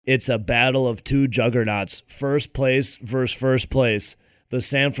It's a battle of two juggernauts, first place versus first place. The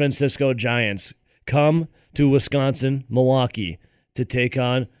San Francisco Giants come to Wisconsin, Milwaukee, to take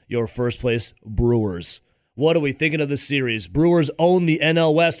on your first place Brewers. What are we thinking of this series? Brewers own the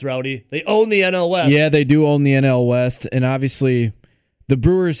NL West, Rowdy. They own the NL West. Yeah, they do own the NL West, and obviously the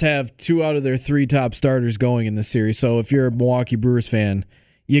Brewers have 2 out of their 3 top starters going in the series. So if you're a Milwaukee Brewers fan,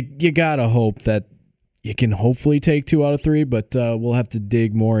 you gotta hope that you can hopefully take 2 out of 3, but we'll have to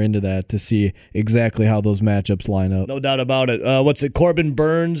dig more into that to see exactly how those matchups line up. No doubt about it. What's it? Corbin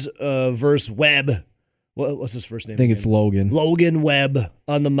Burns versus Webb. What's his first name? I think it's Logan. Logan Webb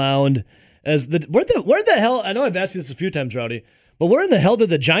on the mound. Where the hell? I know I've asked you this a few times, Rowdy, but where in the hell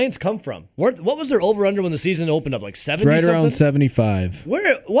did the Giants come from? What was their over/under when the season opened up? Like 70 right something? around 75.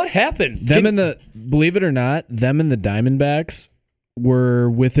 What happened? Believe it or not, them and the Diamondbacks were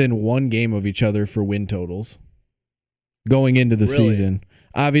within 1 game of each other for win totals going into the season.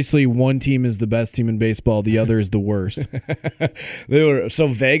 Obviously, one team is the best team in baseball. The other is the worst. So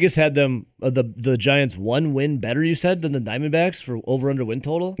Vegas had them the Giants 1 win better, you said, than the Diamondbacks for over/under win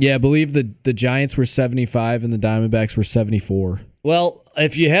total? Yeah, I believe the Giants were 75 and the Diamondbacks were 74. Well,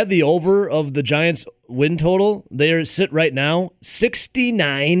 if you had the over of the Giants win total, they sit right now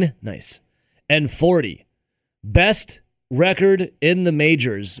 69, nice, and 40. Best record in the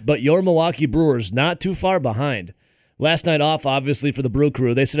majors, but your Milwaukee Brewers not too far behind. Last night off, obviously, for the Brew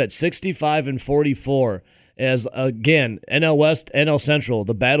Crew, they sit at 65 and 44 as, again, NL West, NL Central,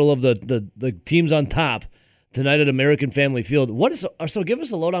 the battle of the teams on top tonight at American Family Field. So give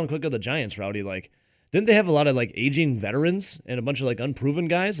us a lowdown quick of the Giants, Rowdy. Like, didn't they have a lot of, like, aging veterans and a bunch of, like, unproven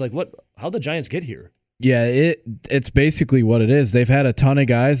guys? Like, how'd the Giants get here? Yeah, it's basically what it is. They've had a ton of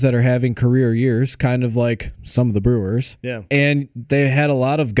guys that are having career years, kind of like some of the Brewers. Yeah. And they had a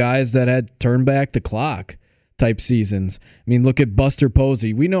lot of guys that had turned back the clock type seasons. I mean, look at Buster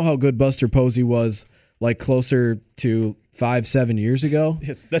Posey. We know how good Buster Posey was, like, closer to 5-7 years ago.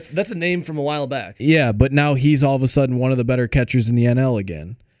 Yes, that's a name from a while back. Yeah, but now he's all of a sudden one of the better catchers in the NL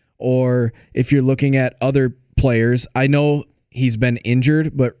again. Or if you're looking at other players, I know he's been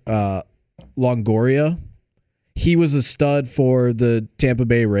injured, but Longoria, he was a stud for the Tampa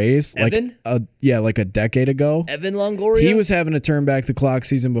Bay Rays. Evan? Like a decade ago. Evan Longoria? He was having to turn back the clock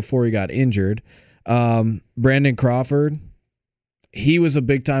season before he got injured. Brandon Crawford, he was a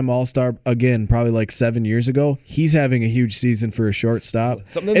big-time all-star, again, probably like 7 years ago. He's having a huge season for a shortstop.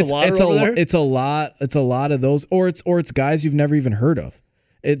 Something in the water over there? It's a lot of those, or it's guys you've never even heard of.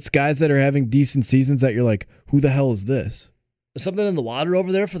 It's guys that are having decent seasons that you're like, who the hell is this? Something in the water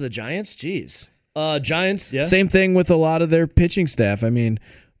over there for the Giants? Jeez. Giants, yeah. Same thing with a lot of their pitching staff. I mean,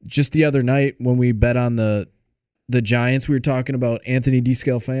 just the other night when we bet on the Giants, we were talking about Anthony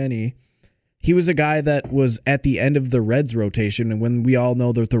DeSclafani. He was a guy that was at the end of the Reds rotation, and when we all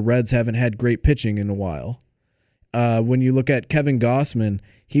know that the Reds haven't had great pitching in a while. When you look at Kevin Gausman,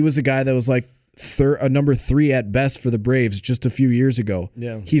 he was a guy that was like number 3 at best for the Braves just a few years ago.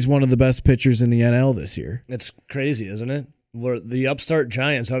 Yeah. He's one of the best pitchers in the NL this year. It's crazy, isn't it? We're the upstart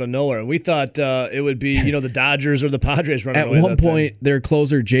Giants out of nowhere. And we thought it would be, the Dodgers or the Padres running away. At one point, their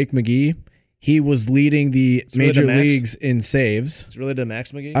closer, Jake McGee, he was leading the major leagues in saves. Is it related to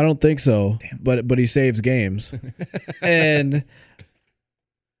Max McGee? I don't think so, but he saves games. And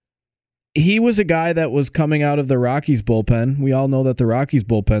he was a guy that was coming out of the Rockies bullpen. We all know that the Rockies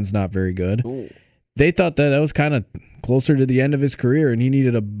bullpen's not very good. Ooh. They thought that was kind of closer to the end of his career, and he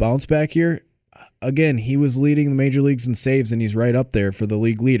needed a bounce back here. Again, he was leading the major leagues in saves, and he's right up there for the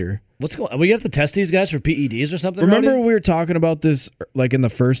league leader. What's going on? We have to test these guys for PEDs or something? Remember when we were talking about this like in the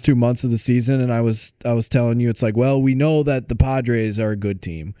first 2 months of the season, and I was telling you, it's like, well, we know that the Padres are a good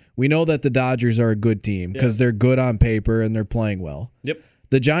team. We know that the Dodgers are a good team because they're good on paper and they're playing well. Yep.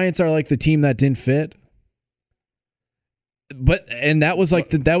 The Giants are like the team that didn't fit. And that was like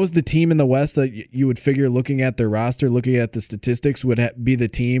that was the team in the West that you would figure, looking at their roster, looking at the statistics, would be the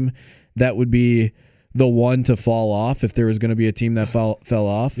team that would be the one to fall off if there was going to be a team that fell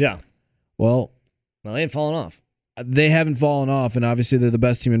off. Yeah. Well, they ain't falling off. They haven't fallen off, and obviously they're the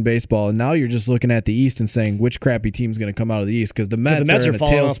best team in baseball. And now you're just looking at the East and saying which crappy team's going to come out of the East, because the Mets are in a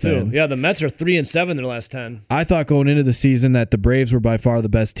tailspin. Yeah, the Mets are 3-7 their last 10. I thought going into the season that the Braves were by far the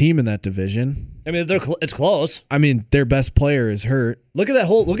best team in that division. I mean, it's close. I mean, their best player is hurt. Look at the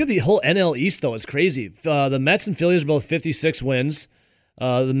whole NL East though. It's crazy. The Mets and Phillies are both 56 wins.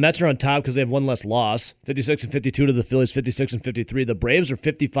 The Mets are on top because they have one less loss, 56 and 52 to the Phillies, 56 and 53. The Braves are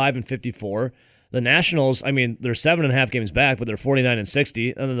 55 and 54. The Nationals, I mean, they're 7.5 games back, but they're 49 and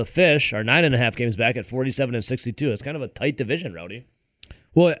 60. And then the Fish are 9.5 games back at 47 and 62. It's kind of a tight division, Rowdy.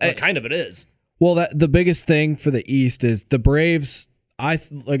 Well, kind of it is. Well, the biggest thing for the East is the Braves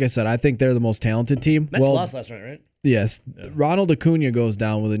like I said, I think they're the most talented team. Mets lost last night, right? Yes. Yeah. Ronald Acuna goes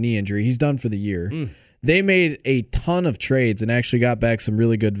down with a knee injury. He's done for the year. They made a ton of trades and actually got back some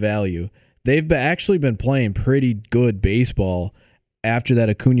really good value. They've actually been playing pretty good baseball after that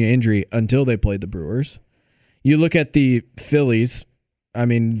Acuna injury until they played the Brewers. You look at the Phillies. I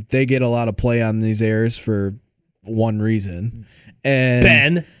mean, they get a lot of play on these airs for one reason. And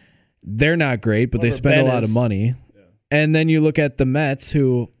Ben. They're not great, but they spend a lot of money. Yeah. And then you look at the Mets,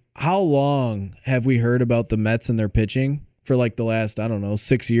 who, how long have we heard about the Mets and their pitching? For like the last,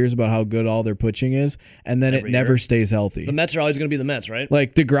 6 years about how good all their pitching is, and then it never stays healthy. The Mets are always going to be the Mets, right?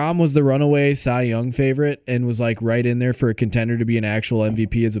 Like DeGrom was the runaway Cy Young favorite and was like right in there for a contender to be an actual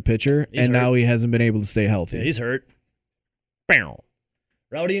MVP as a pitcher, now he hasn't been able to stay healthy. Yeah, he's hurt. Bow.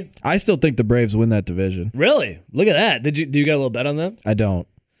 Rowdy? I still think the Braves win that division. Really? Look at that. Do you got a little bet on that? I don't.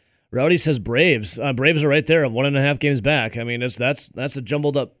 Rowdy says Braves. Braves are right there, 1.5 games back. I mean, that's a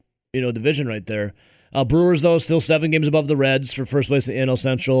jumbled up, division right there. Brewers, though, still 7 games above the Reds for first place in the NL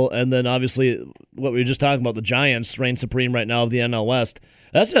Central. And then, obviously, what we were just talking about, the Giants reign supreme right now of the NL West.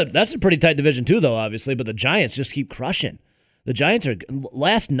 That's a pretty tight division, too, though, obviously. But the Giants just keep crushing. The Giants are...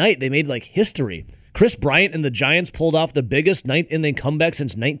 Last night, they made, history. Chris Bryant and the Giants pulled off the biggest ninth-inning comeback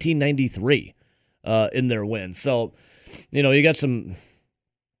since 1993 in their win. So, you got some...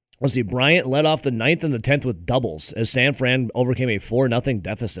 Let's see, Bryant led off the 9th and the 10th with doubles as San Fran overcame a 4-0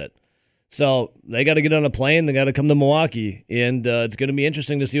 deficit. So they got to get on a plane. They got to come to Milwaukee, and it's going to be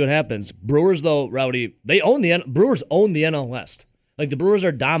interesting to see what happens. Brewers, though, Rowdy, Brewers own the NL West. Like the Brewers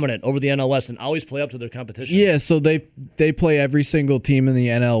are dominant over the NL West and always play up to their competition. Yeah, so they play every single team in the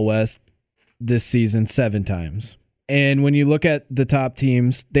NL West this season 7 times. And when you look at the top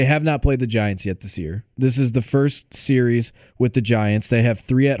teams, they have not played the Giants yet this year. This is the first series with the Giants. They have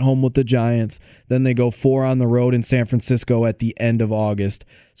 3 at home with the Giants. Then they go 4 on the road in San Francisco at the end of August.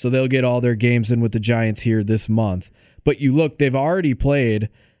 So they'll get all their games in with the Giants here this month. But you look, they've already played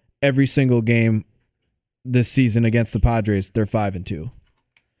every single game this season against the Padres. They're 5-2.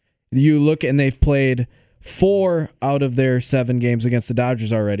 You look, and they've played 4 out of their 7 games against the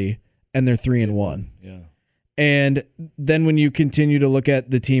Dodgers already, and they're 3-1. Yeah. And then when you continue to look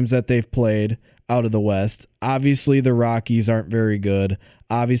at the teams that they've played out of the West, obviously the Rockies aren't very good.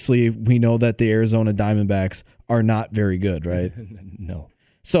 Obviously, we know that the Arizona Diamondbacks are not very good, right? No.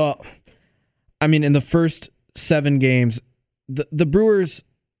 So, I mean, in the first 7 games, the Brewers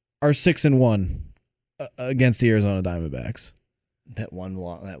are 6-1 against the Arizona Diamondbacks. That one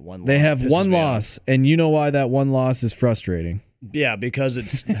loss. They have one loss, and you know why that one loss is frustrating. Yeah, because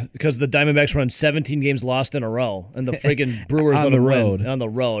the Diamondbacks run 17 games lost in a row, and the freaking Brewers on the road. On the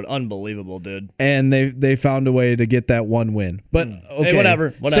road, unbelievable, dude. And they found a way to get that one win. But okay, hey, whatever.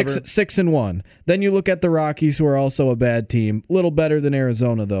 6-1. Then you look at the Rockies, who are also a bad team, a little better than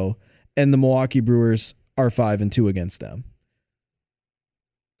Arizona though, and the Milwaukee Brewers are 5-2 against them.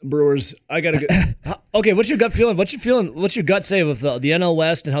 Brewers, I gotta go. Okay, what's your gut feeling? What's your gut say with the NL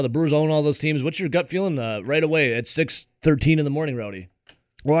West and how the Brewers own all those teams? What's your gut feeling right away at 6:13 in the morning, Rowdy?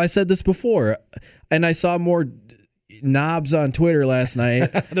 Well, I said this before, and I saw more knobs on Twitter last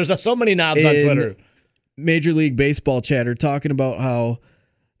night. There's so many knobs on Twitter. Major League Baseball chatter talking about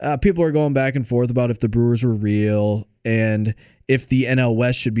how people are going back and forth about if the Brewers were real and if the NL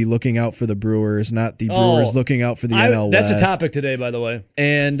West should be looking out for the Brewers, not the Brewers looking out for the NL West. That's a topic today, by the way.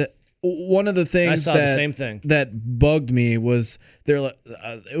 And one of the things the same thing that bugged me was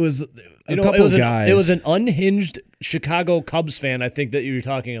it was a couple guys. It was an unhinged Chicago Cubs fan, I think, that you were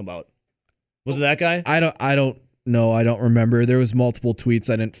talking about. Was it that guy? I don't know. I don't remember. There was multiple tweets.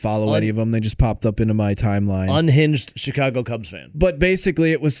 I didn't follow any of them. They just popped up into my timeline. Unhinged Chicago Cubs fan. But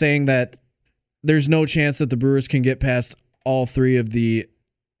basically, it was saying that there's no chance that the Brewers can get past all 3 of the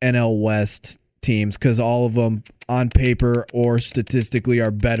NL West teams because all of them on paper or statistically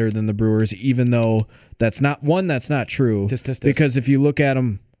are better than the Brewers, even though that's not true. Because if you look at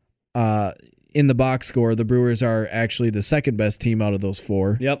them in the box score, the Brewers are actually the second best team out of those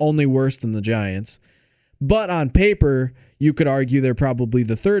 4. Yep. Only worse than the Giants. But on paper, you could argue they're probably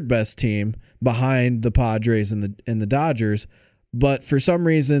the 3rd best team behind the Padres and the Dodgers. But for some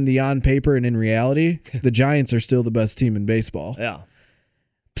reason, the on paper and in reality, the Giants are still the best team in baseball. Yeah.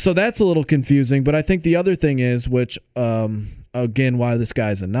 So that's a little confusing. But I think the other thing is, which, again, why this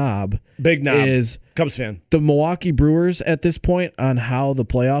guy's a knob. Big knob. Is Cubs fan. The Milwaukee Brewers at this point on how the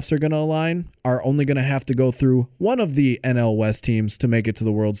playoffs are going to align are only going to have to go through one of the NL West teams to make it to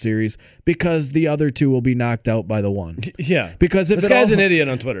the World Series because the other 2 will be knocked out by the one. Yeah. Because if this guy's an idiot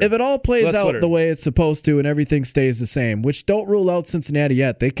on Twitter. If it all plays out the way it's supposed to and everything stays the same, which don't rule out Cincinnati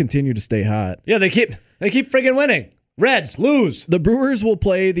yet, they continue to stay hot. Yeah, they keep freaking winning. Reds, lose. The Brewers will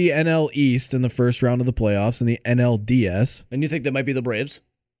play the NL East in the first round of the playoffs in the NLDS. And you think that might be the Braves?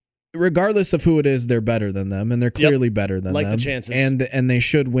 Regardless of who it is, they're better than them, and they're clearly better than them. Like the chances. And they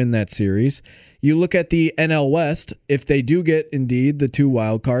should win that series. You look at the NL West, if they do get, indeed, the 2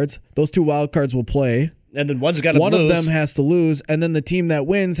 wild cards, those 2 wild cards will play. And then one's got to lose. One of them has to lose, and then the team that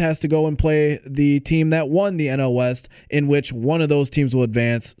wins has to go and play the team that won the NL West, in which one of those teams will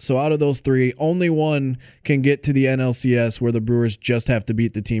advance. So out of those 3, only one can get to the NLCS, where the Brewers just have to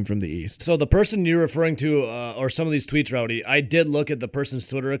beat the team from the East. So the person you're referring to, or some of these tweets, Rowdy, I did look at the person's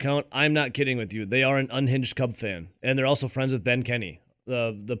Twitter account. I'm not kidding with you. They are an unhinged Cub fan, and they're also friends with Ben Kenny,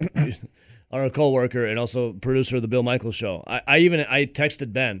 our co-worker and also producer of the Bill Michaels Show. I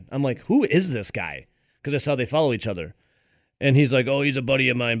texted Ben. I'm like, who is this guy? Because I saw they follow each other. And he's like, oh, he's a buddy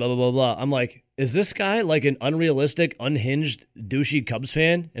of mine, blah, blah, blah, blah. I'm like, is this guy like an unrealistic, unhinged, douchey Cubs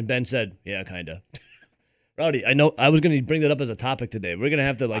fan? And Ben said, yeah, kind of. Rowdy, I know I was going to bring that up as a topic today. We're going to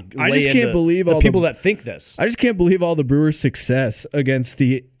have to I just can't believe the all people that think this. I just can't believe all the Brewers' success against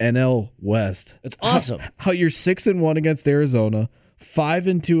the NL West. It's awesome. How you're 6-1 against Arizona,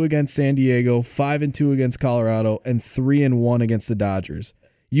 5-2 against San Diego, 5-2 against Colorado, and 3-1 against the Dodgers.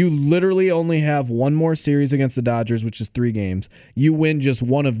 You literally only have one more series against the Dodgers, which is 3 games. You win just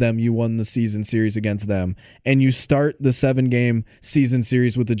one of them, you won the season series against them. And you start the 7-game season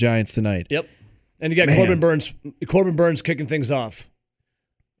series with the Giants tonight. Yep. And you got Corbin Burns kicking things off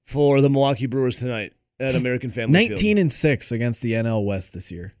for the Milwaukee Brewers tonight at American Family Field. 19-6 against the NL West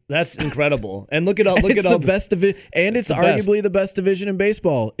this year. That's incredible. And look at all it's the best division, and it's arguably the best division in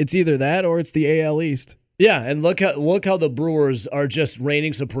baseball. It's either that or it's the AL East. Yeah, and look how the Brewers are just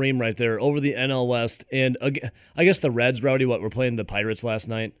reigning supreme right there over the NL West. And I guess the Reds, Rowdy, we're playing the Pirates last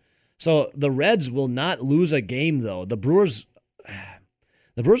night. So the Reds will not lose a game, though. The Brewers are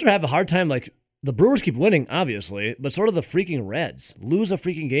having a hard time. Like, the Brewers keep winning, obviously, but sort of the freaking Reds. Lose a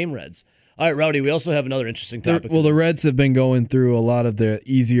freaking game, Reds. All right, Rowdy, we also have another interesting topic. The Reds have been going through a lot of the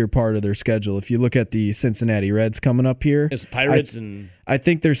easier part of their schedule. If you look at the Cincinnati Reds coming up here, it's Pirates I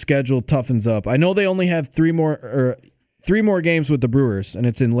think their schedule toughens up. I know they only have 3 more games with the Brewers, and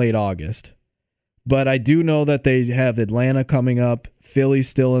it's in late August. But I do know that they have Atlanta coming up, Philly's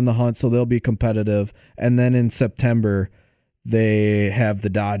still in the hunt, so they'll be competitive. And then in September, they have the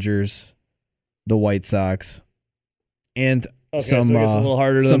Dodgers, the White Sox, and some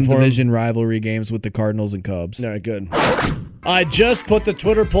division rivalry games with the Cardinals and Cubs. All right, good. I just put the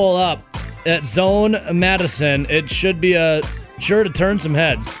Twitter poll up at Zone Madison. It should be sure to turn some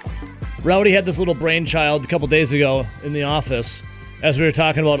heads. Rowdy had this little brainchild a couple days ago in the office as we were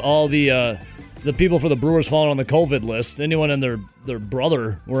talking about all the people for the Brewers falling on the COVID list. Anyone and their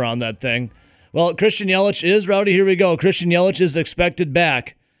brother were on that thing. Well, Christian Yelich is, Rowdy, here we go. Christian Yelich is expected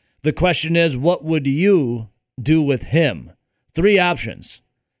back. The question is, what would you do with him? 3 options: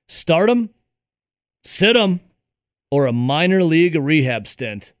 start him, sit him, or a minor league rehab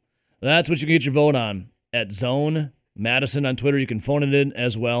stint. That's what you can get your vote on at Zone Madison on Twitter. You can phone it in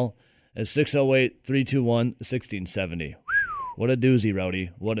as well as 608-321-1670. What a doozy,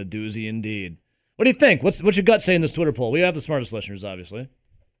 Rowdy. What a doozy indeed. What do you think? What's your gut say in this Twitter poll? We have the smartest listeners, obviously.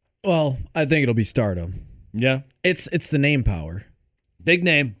 Well, I think it'll be stardom. Yeah? It's the name power. Big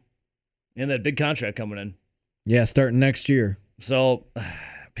name. And that big contract coming in. Yeah, starting next year. So,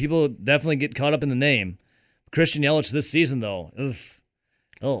 people definitely get caught up in the name. Christian Yelich this season, though, his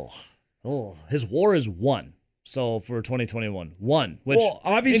WAR is 1. So for 2021, 1. Which,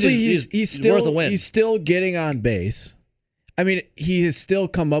 obviously he's still worth a win. He's still getting on base. I mean, he has still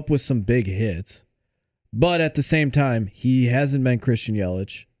come up with some big hits, but at the same time, he hasn't been Christian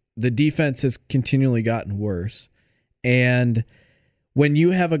Yelich. The defense has continually gotten worse, and when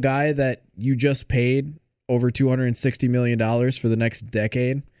you have a guy that you just paid over $260 million for the next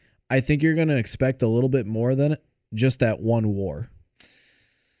decade, I think you're going to expect a little bit more than just that one WAR.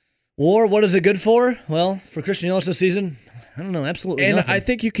 WAR, what is it good for? Well, for Christian Yelich this season, I don't know, absolutely and nothing. I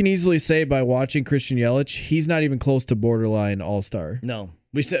think you can easily say by watching Christian Yelich, he's not even close to borderline all-star. No.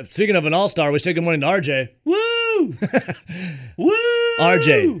 Speaking of an all-star, we say good morning to RJ. Woo! Woo!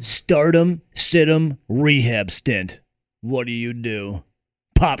 RJ, start him, sit him, rehab stint. What do you do?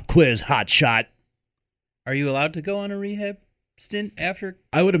 Pop quiz, hot shot. Are you allowed to go on a rehab stint after?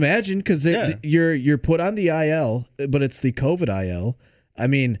 I would imagine, because you're put on the IL, but it's the COVID IL. I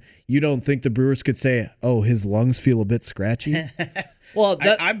mean, you don't think the Brewers could say, "Oh, his lungs feel a bit scratchy"? Well,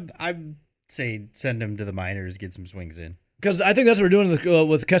 I'm say send him to the minors, get some swings in. Because I think that's what we're doing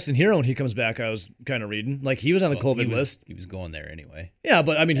with Keston Hero when he comes back. I was kind of reading. Like, he was on the COVID list. He was going there anyway. Yeah,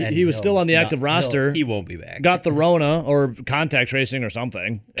 but I mean, he was still on the active roster. He won't be back. Got the Rona or contact tracing or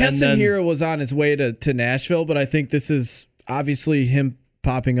something. Keston Hero was on his way to Nashville, but I think this is obviously him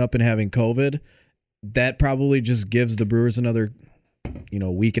popping up and having COVID. That probably just gives the Brewers another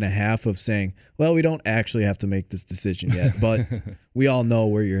week and a half of saying, well, we don't actually have to make this decision yet, but we all know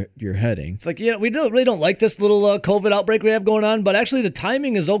where you're heading. It's like, we really don't like this little COVID outbreak we have going on, but actually the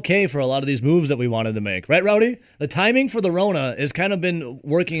timing is okay for a lot of these moves that we wanted to make. Right, Rowdy? The timing for the Rona has kind of been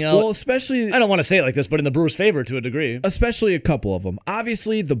working out. Well, especially... I don't want to say it like this, but in the Brewers' favor to a degree. Especially a couple of them.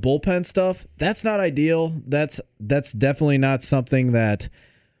 Obviously, the bullpen stuff, that's not ideal. That's definitely not something that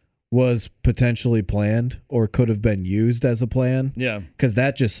was potentially planned or could have been used as a plan. Yeah. Because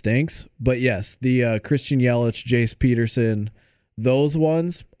that just stinks. But yes, the Christian Yelich, Jace Peterson, those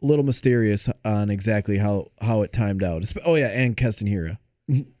ones, a little mysterious on exactly how it timed out. Oh, yeah, and Keston Hira.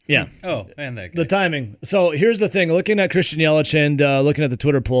 Yeah. Oh, and that guy. The timing. So here's the thing. Looking at Christian Yelich and looking at the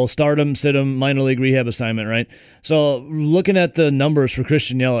Twitter poll, stardom, sit-him, minor league rehab assignment, right? So looking at the numbers for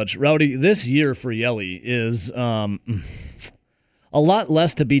Christian Yelich, Rowdy, this year for Yelly is... a lot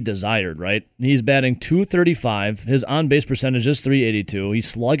less to be desired, right? He's batting .235. His on-base percentage is .382. He's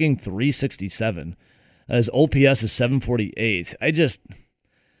slugging .367. His OPS is .748.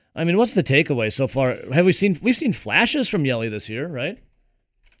 I mean, what's the takeaway so far? We've seen flashes from Yelly this year, right?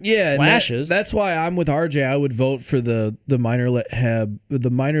 Yeah, flashes. That's why I'm with RJ. I would vote for the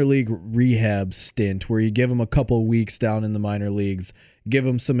minor league rehab stint, where you give him a couple weeks down in the minor leagues, give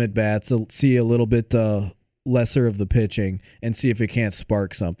him some at bats, see a little bit lesser of the pitching, and see if it can't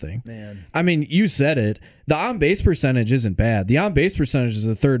spark something. Man, I mean, you said it. The on-base percentage isn't bad. The on-base percentage is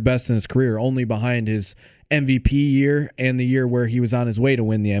the third best in his career, only behind his MVP year and the year where he was on his way to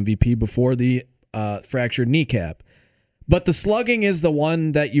win the MVP before the fractured kneecap. But the slugging is the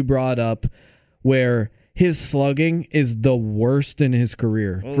one that you brought up, where his slugging is the worst in his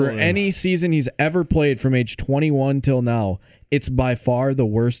career. For any season he's ever played from age 21 till now, it's by far the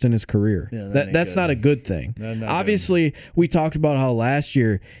worst in his career. Yeah, that's not a good thing. Obviously, good. We talked about how last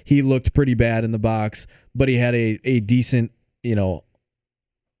year he looked pretty bad in the box, but he had a decent,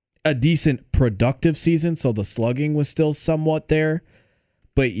 a decent productive season, so the slugging was still somewhat there.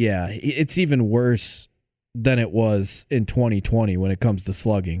 But yeah, it's even worse than it was in 2020 when it comes to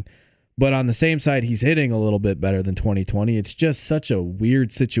slugging. But on the same side, he's hitting a little bit better than 2020. It's just such a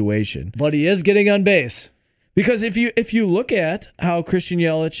weird situation. But he is getting on base. Because if you look at how Christian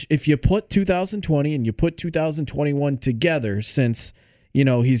Yelich, if you put 2020 and you put 2021 together, since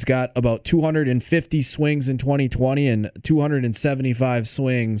he's got about 250 swings in 2020 and 275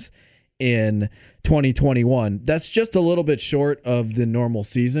 swings in 2021, that's just a little bit short of the normal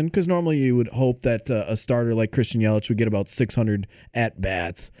season, because normally you would hope that a starter like Christian Yelich would get about 600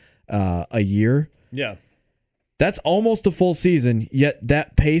 at-bats a year. Yeah. That's almost a full season, yet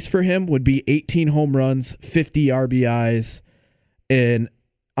that pace for him would be 18 home runs, 50 RBIs, an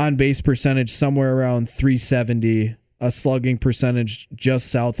on-base percentage somewhere around 370, a slugging percentage just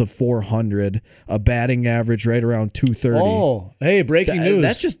south of 400, a batting average right around 230. Oh, hey, breaking news.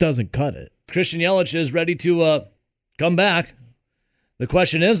 That just doesn't cut it. Christian Yelich is ready to come back. The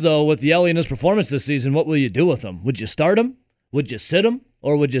question is, though, with Yelly and his performance this season, what will you do with him? Would you start him? Would you sit him?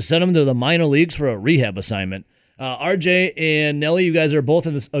 Or would you send him to the minor leagues for a rehab assignment? RJ and Nelly, you guys are both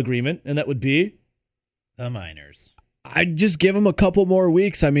in this agreement, and that would be? The minors. I'd just give him a couple more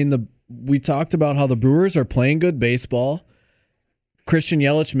weeks. I mean, we talked about how the Brewers are playing good baseball. Christian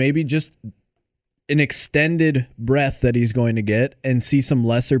Yelich, maybe just an extended breath that he's going to get and see some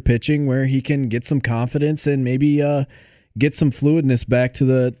lesser pitching where he can get some confidence and maybe get some fluidness back to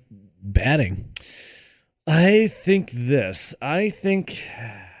the batting. I think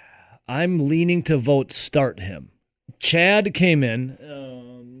I'm leaning to vote start him. Chad came in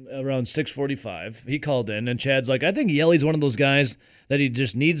around 6:45. He called in, and Chad's like, I think Yelly's one of those guys that he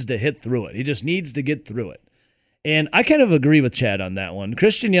just needs to hit through it. He just needs to get through it. And I kind of agree with Chad on that one.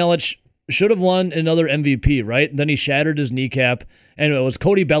 Christian Yelich should have won another MVP, right? Then he shattered his kneecap, and it was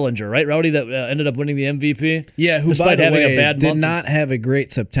Cody Bellinger, right, Rowdy, that ended up winning the MVP? Yeah, who, by the way, did not have a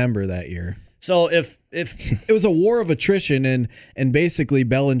great September that year. So if it was a war of attrition, and basically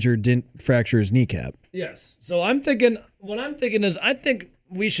Bellinger didn't fracture his kneecap. Yes. So what I'm thinking is I think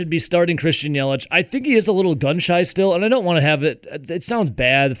we should be starting Christian Yelich. I think he is a little gun shy still, and I don't want to have it. It sounds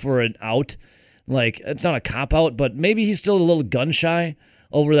bad for an out, like it's not a cop out, but maybe he's still a little gun shy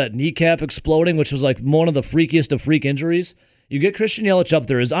over that kneecap exploding, which was like one of the freakiest of freak injuries. You get Christian Yelich up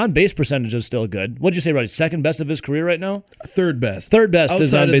there. His on-base percentage is still good. What'd you say, Roddy? Second best of his career right now? Third best. Third best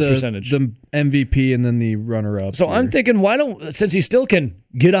is Outside of on-base percentage. The MVP and then the runner-up. So I'm thinking, why don't, since he still can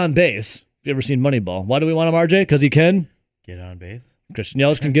get on base, if you ever seen Moneyball, why do we want him, RJ? Because he can? Get on base. Christian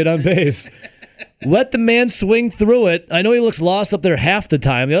Yelich can get on base. Let the man swing through it. I know he looks lost up there half the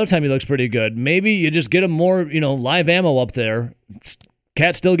time. The other time he looks pretty good. Maybe you just get him more, live ammo up there.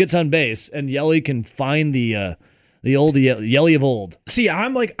 Cat still gets on base, and Yelly can find the old Yelly of old. See,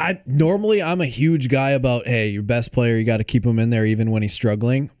 I'm a huge guy about, hey, your best player, you got to keep him in there even when he's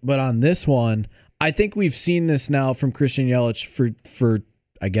struggling. But on this one, I think we've seen this now from Christian Yelich for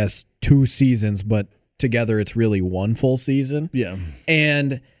I guess 2 seasons, but together it's really 1 full season. Yeah.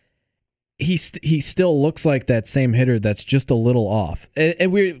 And he still looks like that same hitter that's just a little off.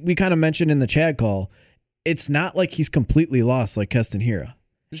 And we kind of mentioned in the chat call, it's not like he's completely lost like Keston Hiura.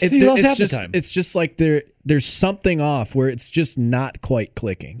 He lost half the time. It's just like there's something off where it's just not quite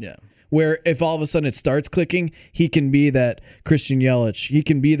clicking. Yeah. Where if all of a sudden it starts clicking, he can be that Christian Yelich. He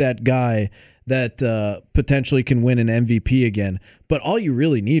can be that guy that potentially can win an MVP again. But all you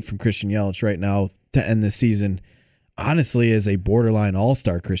really need from Christian Yelich right now to end this season, honestly, is a borderline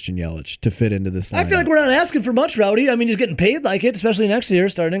all-star Christian Yelich to fit into this lineup. I feel like we're not asking for much, Rowdy. I mean, he's getting paid like it, especially next year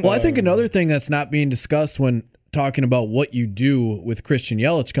starting. Well, I think another thing that's not being discussed when talking about what you do with Christian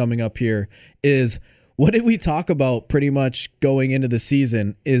Yelich coming up here is, what did we talk about pretty much going into the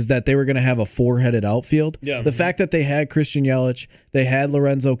season is that they were going to have a 4-headed outfield. Yeah. The fact that they had Christian Yelich, they had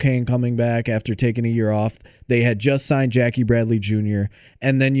Lorenzo Cain coming back after taking a year off. They had just signed Jackie Bradley Jr.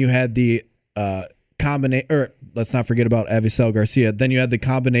 And then you had the combination, or let's not forget about Avisel Garcia. Then you had the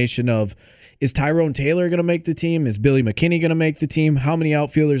combination of, is Tyrone Taylor going to make the team? Is Billy McKinney going to make the team? How many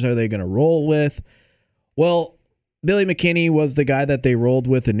outfielders are they going to roll with? Well, Billy McKinney was the guy that they rolled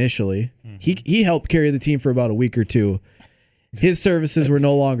with initially. Mm-hmm. He helped carry the team for about a week or two. His services were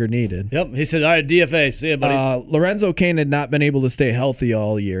no longer needed. Yep. He said, all right, DFA. See ya, buddy. Lorenzo Cain had not been able to stay healthy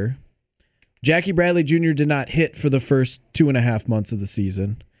all year. Jackie Bradley Jr. did not hit for the first 2.5 months of the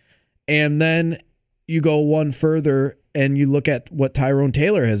season. And then you go one further and you look at what Tyrone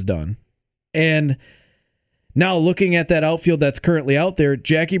Taylor has done. And now looking at that outfield that's currently out there,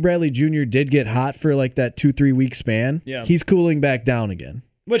 Jackie Bradley Jr. did get hot for like that 2-3 week span. Yeah. He's cooling back down again.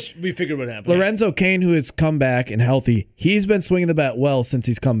 Which we figured would happen. Lorenzo Cain, who has come back and healthy, he's been swinging the bat well since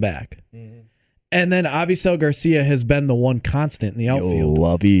he's come back. Mm-hmm. And then Avisel Garcia has been the one constant in the outfield.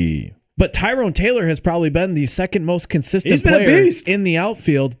 But Tyrone Taylor has probably been the second most consistent player in the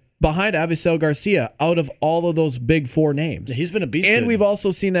outfield behind Avisel Garcia out of all of those big 4 names. Yeah, he's been a beast. And we've also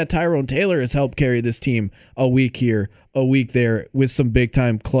seen that Tyrone Taylor has helped carry this team a week here, a week there with some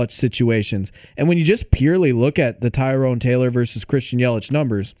big-time clutch situations. And when you just purely look at the Tyrone Taylor versus Christian Yelich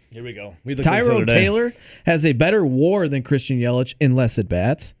numbers, here we go. Tyrone Taylor has a better WAR than Christian Yelich in less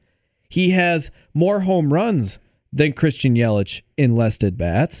at-bats. He has more home runs than Christian Yelich in less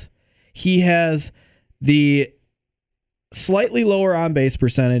at-bats. He has the slightly lower on-base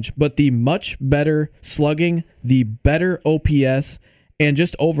percentage, but the much better slugging, the better OPS, and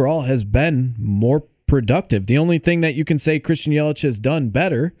just overall has been more productive. The only thing that you can say Christian Yelich has done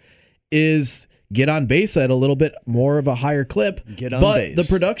better is get on base at a little bit more of a higher clip. But the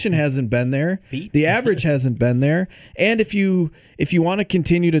production hasn't been there. The average hasn't been there. And if you want to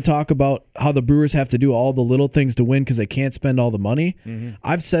continue to talk about how the Brewers have to do all the little things to win because they can't spend all the money,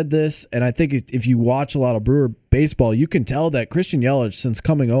 I've said this, and I think if you watch a lot of Brewer baseball, you can tell that Christian Yelich, since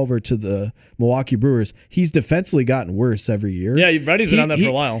coming over to the Milwaukee Brewers, he's defensively gotten worse every year. Yeah, Reddy's been on that for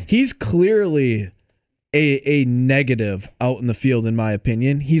a while. He's clearly a negative out in the field, in my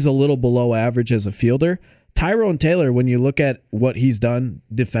opinion. He's a little below average as a fielder. Tyrone Taylor, when you look at what he's done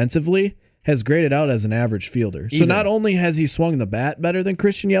defensively, has graded out as an average fielder. So not only has he swung the bat better than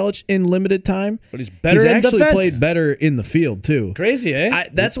Christian Yelich in limited time, but he's actually defense. Played better in the field too. Crazy, eh?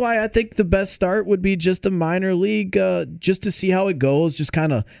 That's why I think the best start would be just a minor league, just to see how it goes. Just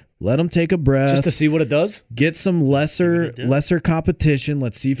kind of let him take a breath. Just to see what it does? Get some lesser competition.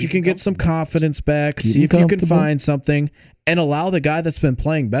 Let's see if you can get some confidence back. See if you can find something. And allow the guy that's been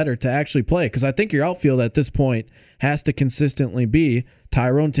playing better to actually play. Because I think your outfield at this point has to consistently be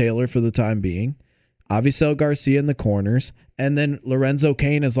Tyrone Taylor for the time being, Avisel Garcia in the corners, and then Lorenzo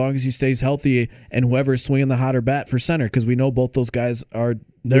Cain as long as he stays healthy, and whoever's swinging the hotter bat for center, because we know both those guys are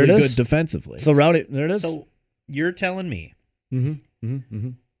really good defensively. So, Rowdy, there it is. So you're telling me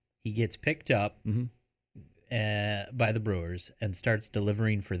he gets picked up by the Brewers and starts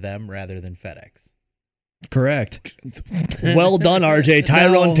delivering for them rather than FedEx. Correct. Well done, RJ.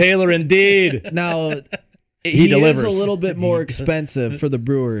 Tyrone Taylor, indeed. Now, he delivers. is a little bit more expensive for the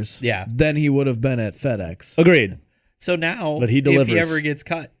Brewers than he would have been at FedEx. Agreed. So now, But he if delivers. he ever gets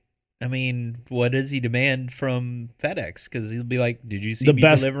cut, I mean, what does he demand from FedEx? Because he'll be like, "Did you see me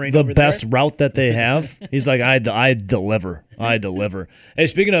delivering over best there?" route that they have? He's like, I deliver. I deliver. Hey,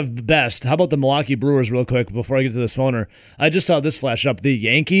 speaking of best, how about the Milwaukee Brewers real quick before I get to this phoner? I just saw this flash up. The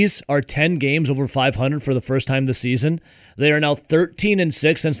Yankees are 10 games over 500 for the first time this season. They are now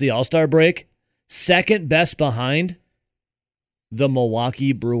 13-6 since the All-Star break. Second best behind the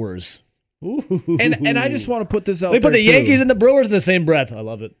Milwaukee Brewers. Ooh. And I just want to put this out They there put the too, Yankees and the Brewers in the same breath. I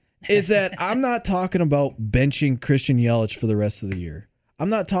love it. is that I'm not talking about benching Christian Yelich for the rest of the year. I'm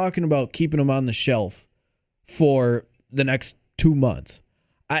not talking about keeping him on the shelf for the next 2 months.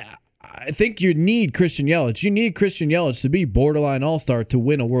 I think you need Christian Yelich. You need Christian Yelich to be borderline all-star to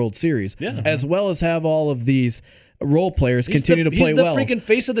win a World Series, as well as have all of these role players continue to play well. He's the freaking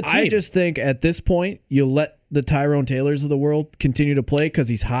face of the team. I just think at this point, you let the Tyrone Taylors of the world continue to play because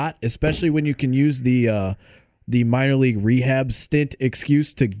he's hot, especially when you can use the minor league rehab stint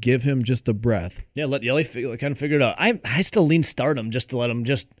excuse to give him just a breath. Yeah, let Yelly kind of figure it out. I still lean stardom just to let him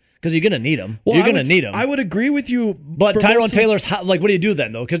just because you're gonna need him. Well, you're gonna need him. I would agree with you, but Tyrone Taylor's hot. Like, what do you do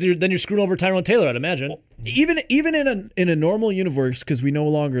then though? Because then you're screwing over Tyrone Taylor, I'd imagine. Even in a normal universe, because we no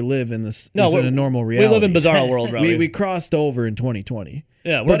longer live in this in a normal reality. We live in bizarro world, right? we crossed over in 2020.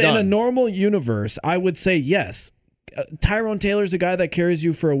 Yeah, but done. In a normal universe, I would say yes. Tyrone Taylor's a guy that carries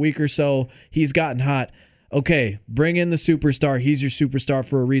you for a week or so. He's gotten hot. Okay, bring in the superstar. He's your superstar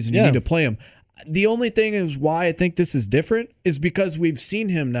for a reason. You need to play him. The only thing is why I think this is different is because we've seen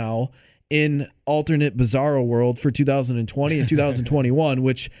him now in alternate bizarro world for 2020 and 2021,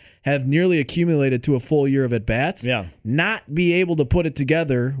 which have nearly accumulated to a full year of at-bats, not be able to put it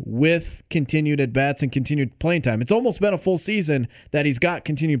together with continued at-bats and continued playing time. It's almost been a full season that he's got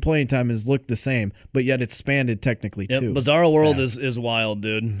continued playing time and has looked the same, but yet it's expanded technically too. Bizarro world is wild,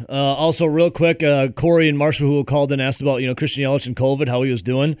 dude. Also, real quick, Corey and Marshall, who called in, asked about Christian Yelich and COVID, how he was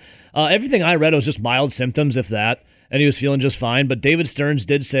doing. Everything I read was just mild symptoms, if that, and he was feeling just fine. But David Stearns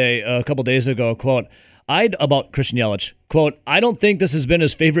did say a couple days ago, quote, about Christian Yelich, quote, "I don't think this has been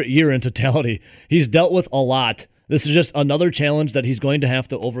his favorite year in totality. He's dealt with a lot. This is just another challenge that he's going to have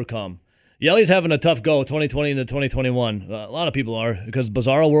to overcome." Yelly's having a tough go, 2020 into 2021. A lot of people are, because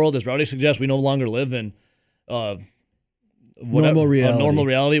bizarro world, as Rowdy suggests, we no longer live in normal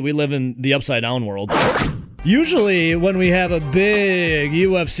reality. We live in the upside down world. Usually when we have a big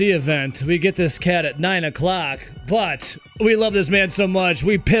UFC event, we get this cat at 9 o'clock, but we love this man so much,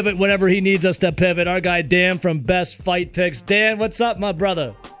 we pivot whenever he needs us to pivot. Our guy Dan from Best Fight Picks. Dan, what's up, my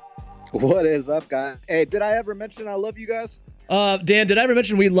brother? What is up, guys? Hey, did I ever mention I love you guys? Dan, did I ever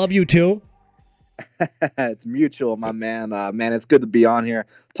mention we love you too? It's mutual, my man. Man, it's good to be on here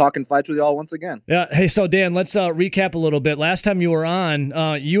talking fights with y'all once again. Yeah. Hey, so Dan, let's recap a little bit. Last time you were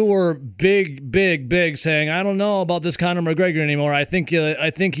on, you were big saying, "I don't know about this Conor McGregor anymore. I think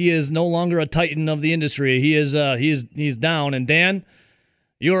he is no longer a titan of the industry. He's down." And Dan,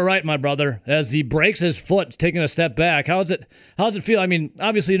 you were right, my brother. As he breaks his foot, taking a step back, how's it feel? I mean,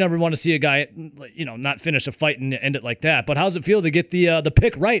 obviously you never want to see a guy, not finish a fight and end it like that. But how's it feel to get the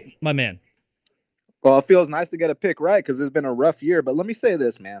pick right, my man? Well, it feels nice to get a pick right because it's been a rough year. But let me say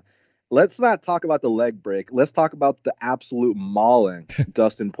this, man. Let's not talk about the leg break. Let's talk about the absolute mauling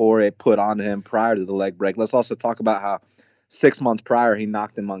Dustin Poirier put onto him prior to the leg break. Let's also talk about how 6 months prior he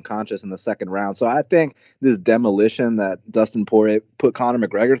knocked him unconscious in the second round. So I think this demolition that Dustin Poirier put Conor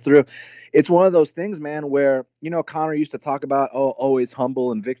McGregor through, it's one of those things, man, where, Conor used to talk about, always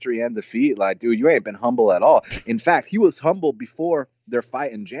humble in victory and defeat. Like, dude, you ain't been humble at all. In fact, he was humble before their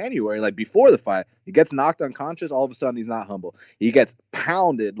fight in January. Like, before the fight, he gets knocked unconscious. All of a sudden, he's not humble. He gets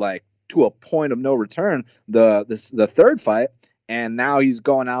pounded, like, to a point of no return, the third fight. And now he's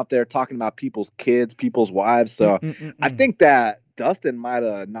going out there talking about people's kids, people's wives. So I think that Dustin might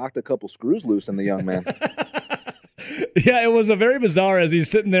have knocked a couple screws loose in the young man. Yeah, it was a very bizarre as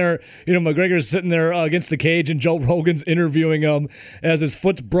he's sitting there, McGregor's sitting there against the cage and Joe Rogan's interviewing him as his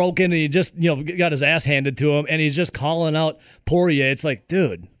foot's broken and he just, got his ass handed to him and he's just calling out Poirier. It's like,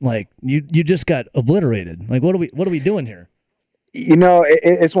 dude, like you just got obliterated. Like, what are we doing here?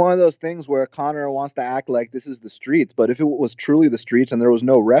 It's one of those things where Conor wants to act like this is the streets, but if it was truly the streets and there was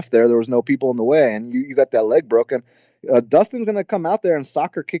no ref there was no people in the way, and you got that leg broken, Dustin's going to come out there and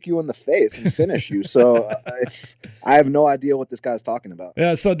soccer kick you in the face and finish you. So I have no idea what this guy's talking about.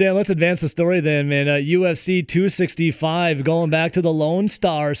 Yeah, so Dan, let's advance the story then, man. UFC 265 going back to the Lone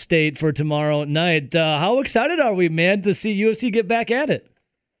Star State for tomorrow night. How excited are we, man, to see UFC get back at it?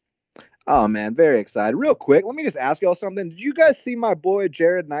 Oh, man, very excited. Real quick, let me just ask y'all something. Did you guys see my boy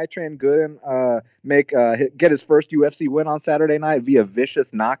Jared Nitrain Gooden get his first UFC win on Saturday night via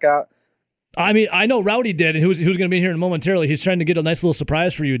vicious knockout? I mean, I know Rowdy did, and who's going to be here momentarily. He's trying to get a nice little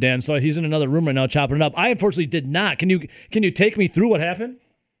surprise for you, Dan. So he's in another room right now chopping it up. I unfortunately did not. Can you take me through what happened?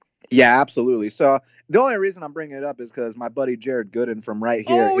 Yeah, absolutely. So the only reason I'm bringing it up is because my buddy Jared Gooden from right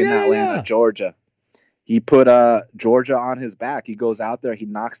here in Atlanta, Georgia, he put Georgia on his back. He goes out there, he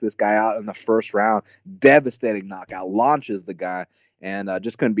knocks this guy out in the first round, devastating knockout, launches the guy. And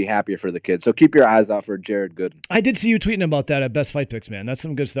just couldn't be happier for the kid. So keep your eyes out for Jared Gooden. I did see you tweeting about that at Best Fight Picks, man. That's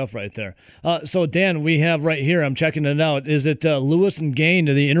some good stuff right there. So, Dan, we have right here, I'm checking it out. Is it Lewis and Gane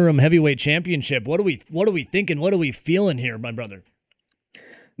to the interim heavyweight championship? What are we thinking? What are we feeling here, my brother?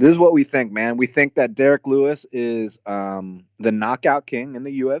 This is what we think, man. We think that Derek Lewis is the knockout king in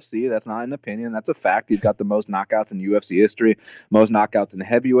the UFC. That's not an opinion. That's a fact. He's got the most knockouts in UFC history, most knockouts in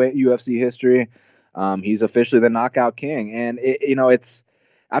heavyweight UFC history. He's officially the knockout king. And,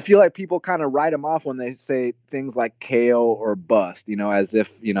 I feel like people kind of write him off when they say things like KO or bust, as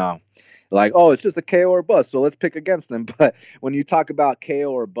if, like, oh, it's just a KO or bust, so let's pick against them. But when you talk about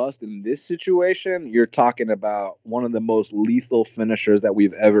KO or bust in this situation, you're talking about one of the most lethal finishers that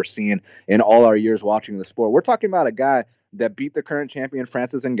we've ever seen in all our years watching the sport. We're talking about a guy that beat the current champion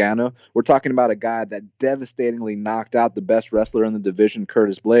Francis Ngannou. We're talking about a guy that devastatingly knocked out the best wrestler in the division,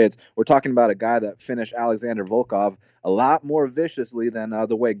 Curtis Blades. We're talking about a guy that finished Alexander Volkov a lot more viciously than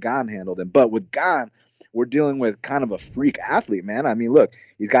the way Gane handled him. But with Gane, we're dealing with kind of a freak athlete, man. I mean, look,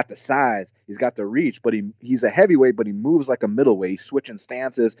 he's got the size, he's got the reach, but he's a heavyweight, but he moves like a middleweight. He's switching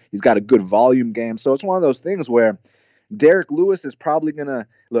stances. He's got a good volume game. So it's one of those things where Derek Lewis is probably going to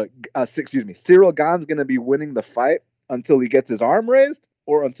Cyril Gane's going to be winning the fight until he gets his arm raised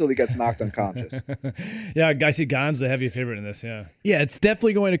or until he gets knocked unconscious. Yeah, I see Gane's the heavy favorite in this, yeah. Yeah, it's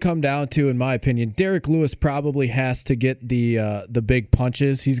definitely going to come down to, in my opinion, Derek Lewis probably has to get the big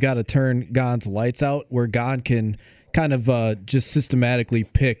punches. He's got to turn Gane's lights out where Gane can kind of just systematically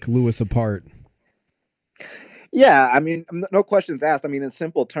pick Lewis apart. Yeah, I mean, no questions asked. I mean, in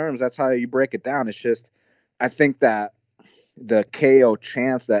simple terms, that's how you break it down. It's just, I think that the KO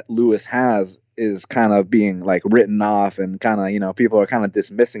chance that Lewis has is kind of being like written off, and kind of, people are kind of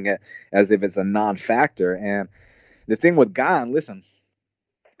dismissing it as if it's a non-factor. And the thing with Gane, listen,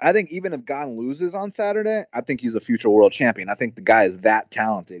 I think even if Gane loses on Saturday, I think he's a future world champion. I think the guy is that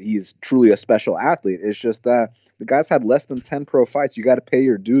talented. He's truly a special athlete. It's just that the guy's had less than 10 pro fights. You got to pay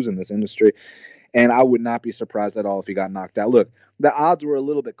your dues in this industry. And I would not be surprised at all if he got knocked out. Look, the odds were a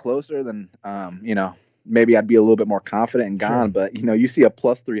little bit closer than, maybe I'd be a little bit more confident in Gane, sure. But, you see a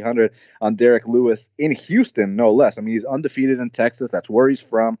plus 300 on Derek Lewis in Houston, no less. I mean, he's undefeated in Texas. That's where he's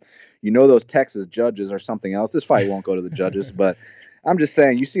from. Those Texas judges are something else. This fight won't go to the judges, but I'm just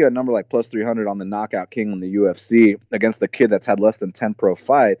saying, you see a number like plus 300 on the knockout king in the UFC against the kid that's had less than 10 pro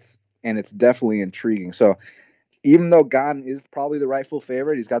fights, and it's definitely intriguing. So even though Gane is probably the rightful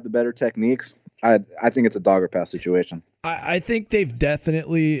favorite, he's got the better techniques, I think it's a dog or pass situation. I think they've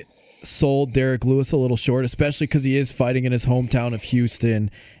definitely sold Derek Lewis a little short, especially because he is fighting in his hometown of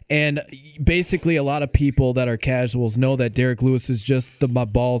Houston. And basically a lot of people that are casuals know that Derek Lewis is just the my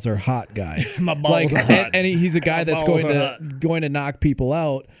balls are hot guy. My balls are hot. And he's a guy that's going to knock people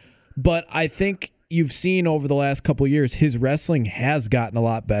out. But I think you've seen over the last couple of years, his wrestling has gotten a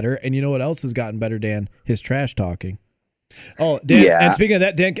lot better. And you know what else has gotten better, Dan? His trash talking. Oh, Dan, yeah. And speaking of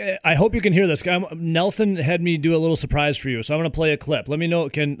that, Dan, I hope you can hear this. Nelson had me do a little surprise for you, so I'm going to play a clip. Let me know.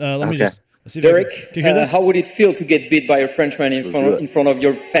 Me just see if Derek, can you hear this? How would it feel to get beat by a Frenchman in front of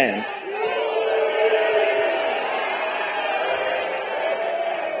your fans?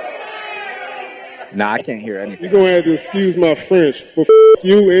 Nah, I can't hear anything. You're going to have to excuse my French, but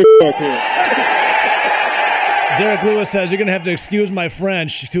you and fuck him. Derek Lewis says, you're going to have to excuse my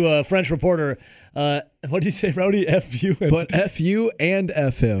French to a French reporter. What did you say, Rowdy? F you? But F you and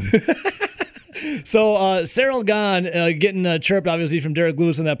F him. So Cyril Gane getting chirped, obviously, from Derek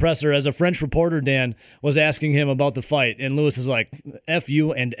Lewis in that presser as a French reporter, Dan, was asking him about the fight. And Lewis is like, F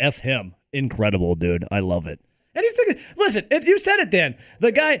you and F him. Incredible, dude. I love it. And he's thinking, listen, you said it, Dan.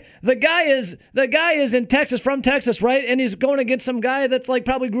 The guy is in Texas, from Texas, right? And he's going against some guy that's like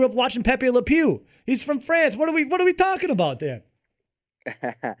probably grew up watching Pepe Le Pew. He's from France. What are we talking about, Dan?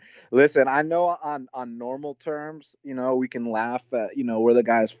 Listen, I know on normal terms, we can laugh at, where the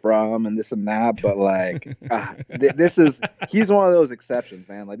guy's from and this and that, but like, he's one of those exceptions,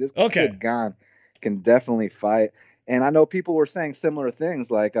 man. Like this kid Gane can definitely fight. And I know people were saying similar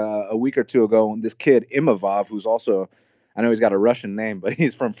things like a week or two ago, this kid Imavov, who's also, I know he's got a Russian name, but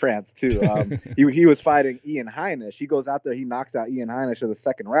he's from France too. He was fighting Ian Heinisch. He goes out there, he knocks out Ian Heinisch in the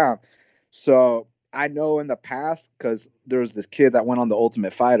second round. So I know in the past, because there was this kid that went on The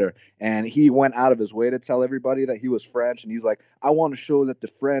Ultimate Fighter, and he went out of his way to tell everybody that he was French, and he was like, I want to show that the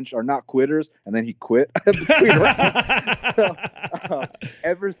French are not quitters, and then he quit between rounds. So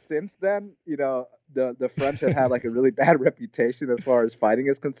ever since then, the French have had like a really bad reputation as far as fighting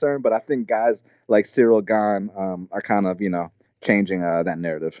is concerned, but I think guys like Cyril Gane are kind of, changing that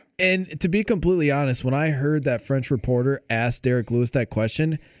narrative. And to be completely honest, when I heard that French reporter ask Derek Lewis that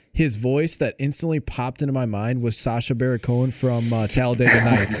question, his voice that instantly popped into my mind was Sacha Baron Cohen from Talladega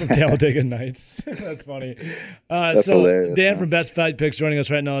Nights. Talladega Nights. That's funny. That's so hilarious, Dan man. from Best Fight Picks joining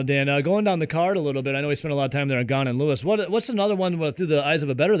us right now. Dan, going down the card a little bit. I know we spent a lot of time there on Gane and Lewis. What's another one through the eyes of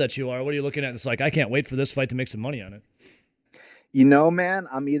a bettor that you are? What are you looking at? It's like, I can't wait for this fight to make some money on it. Man,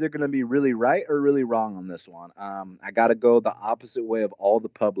 I'm either going to be really right or really wrong on this one. I got to go the opposite way of all the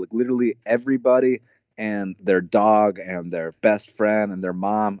public. Literally everybody and their dog and their best friend and their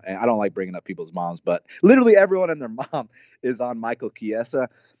mom. And I don't like bringing up people's moms, but literally everyone and their mom is on Michael Chiesa.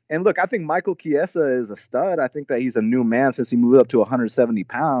 And look, I think Michael Chiesa is a stud. I think that he's a new man since he moved up to 170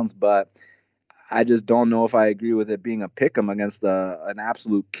 pounds, but I just don't know if I agree with it being a pick'em against an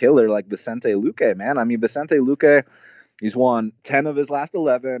absolute killer like Vicente Luque, man. I mean, Vicente Luque, he's won 10 of his last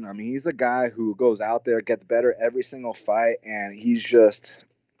 11. I mean, he's a guy who goes out there, gets better every single fight, and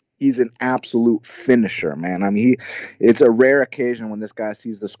he's an absolute finisher, man. I mean, it's a rare occasion when this guy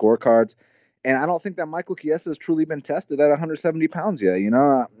sees the scorecards. And I don't think that Michael Chiesa has truly been tested at 170 pounds yet.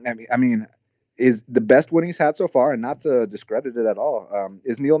 I mean, is the best win he's had so far, and not to discredit it at all,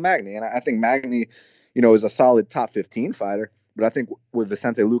 is Neil Magny. And I think Magny, is a solid top 15 fighter. But I think with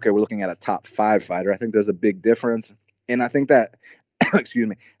Vicente Luque, we're looking at a top 5 fighter. I think there's a big difference. And I think that, excuse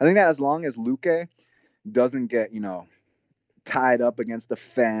me, I think that as long as Luque doesn't get, tied up against the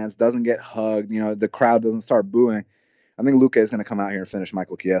fans, doesn't get hugged, the crowd doesn't start booing, I think Luque is going to come out here and finish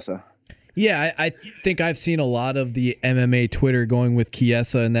Michael Chiesa. Yeah, I think I've seen a lot of the MMA Twitter going with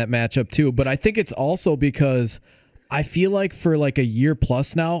Chiesa in that matchup too, but I think it's also because I feel like for like a year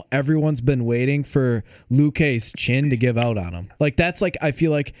plus now, everyone's been waiting for Luque's chin to give out on him. Like that's like, I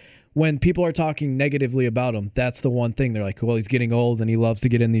feel like when people are talking negatively about him, that's the one thing. They're like, well, he's getting old and he loves to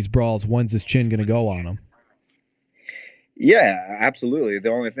get in these brawls. When's his chin going to go on him? Yeah, absolutely. The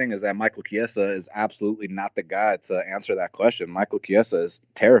only thing is that Michael Chiesa is absolutely not the guy to answer that question. Michael Chiesa is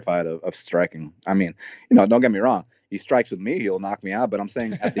terrified of striking. I mean, don't get me wrong. He strikes with me, he'll knock me out. But I'm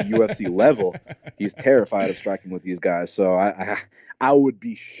saying at the UFC level, he's terrified of striking with these guys. So I would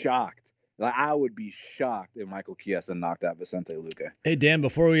be shocked. I would be shocked if Michael Chiesa knocked out Vicente Luque. Hey, Dan,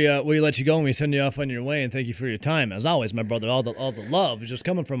 before we let you go and we send you off on your way, and thank you for your time. As always, my brother, all the love is just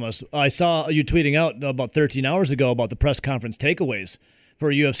coming from us. I saw you tweeting out about 13 hours ago about the press conference takeaways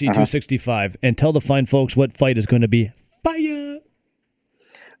for UFC 265. And tell the fine folks what fight is going to be fire.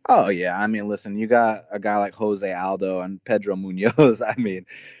 Oh, yeah. I mean, listen, you got a guy like Jose Aldo and Pedro Munoz. I mean,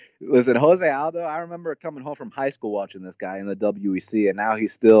 listen, Jose Aldo, I remember coming home from high school watching this guy in the WEC, and now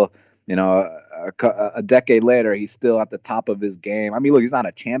he's still – a decade later, he's still at the top of his game. I mean, look, he's not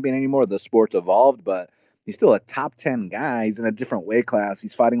a champion anymore. The sport's evolved, but he's still a top 10 guy. He's in a different weight class.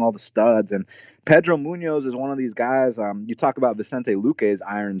 He's fighting all the studs. And Pedro Munoz is one of these guys. You talk about Vicente Luque's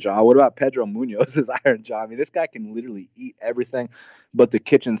iron jaw. What about Pedro Munoz's iron jaw? I mean, this guy can literally eat everything but the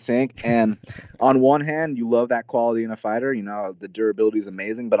kitchen sink. And on one hand, you love that quality in a fighter. The durability is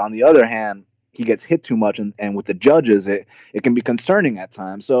amazing. But on the other hand, he gets hit too much, and with the judges, it can be concerning at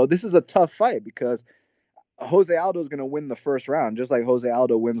times. So this is a tough fight because Jose Aldo is going to win the first round, just like Jose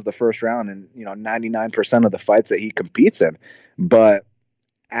Aldo wins the first round in 99% of the fights that he competes in. But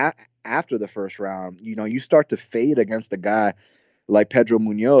after the first round, you start to fade against a guy like Pedro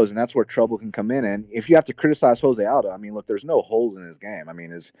Munoz, and that's where trouble can come in. And if you have to criticize Jose Aldo, I mean, look, there's no holes in his game. I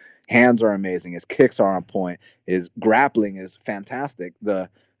mean, his hands are amazing, his kicks are on point, his grappling is fantastic.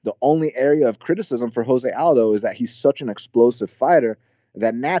 The only area of criticism for Jose Aldo is that he's such an explosive fighter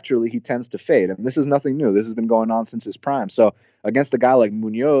that naturally he tends to fade. And this is nothing new. This has been going on since his prime. So against a guy like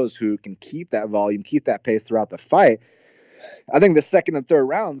Munoz, who can keep that volume, keep that pace throughout the fight, I think the second and third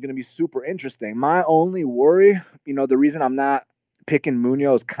round is going to be super interesting. My only worry, the reason I'm not picking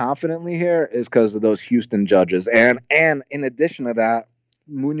Munoz confidently here is because of those Houston judges. And in addition to that,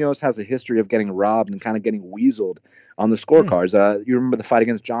 Munoz has a history of getting robbed and kind of getting weaseled on the scorecards. You remember the fight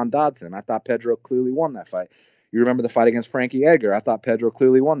against John Dodson. I thought Pedro clearly won that fight. You remember the fight against Frankie Edgar. I thought Pedro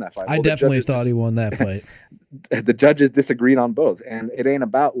clearly won that fight. I definitely thought he won that fight. The judges disagreed on both. And it ain't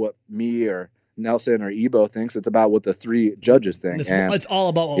about what me or Nelson or Ebo thinks. It's about what the three judges think. It's all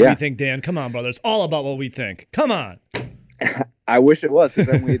about what we think, Dan. Come on, brother. It's all about what we think. Come on. I wish it was,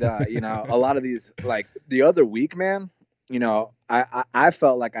 because then we'd, a lot of these, like the other week, man, I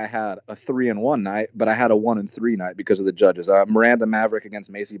felt like I had a 3-1 night, but I had a 1-3 night because of the judges. Miranda Maverick against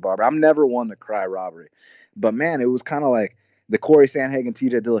Macy Barber. I'm never one to cry robbery, but man, it was kind of like the Corey Sandhagen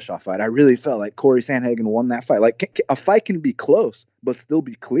TJ Dillashaw fight. I really felt like Corey Sandhagen won that fight. Like a fight can be close, but still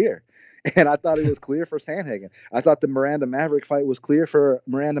be clear. And I thought it was clear for Sandhagen. I thought the Miranda Maverick fight was clear for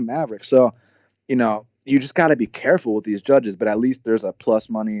Miranda Maverick. So, you just got to be careful with these judges, but at least there's a plus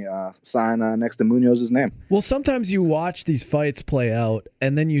money sign next to Munoz's name. Well, sometimes you watch these fights play out,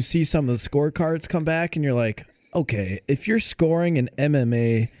 and then you see some of the scorecards come back, and you're like, okay, if you're scoring an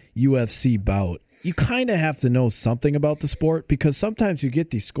MMA UFC bout, you kind of have to know something about the sport, because sometimes you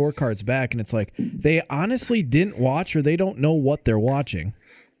get these scorecards back, and it's like they honestly didn't watch or they don't know what they're watching.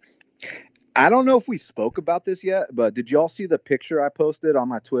 I don't know if we spoke about this yet, but did y'all see the picture I posted on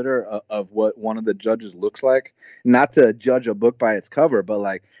my Twitter of what one of the judges looks like? Not to judge a book by its cover, but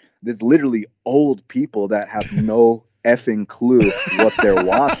like there's literally old people that have no effing clue what they're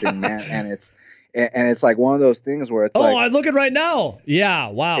watching, man. And it's like one of those things where it's like, I'm looking right now. Yeah,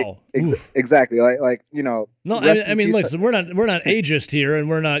 wow. Exactly. Like No, I mean, listen, we're not ageist here, and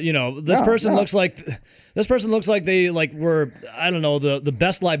we're not. This person looks like they were, I don't know, the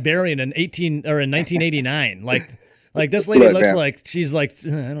best librarian in 1989. Like this lady looks like she's like, I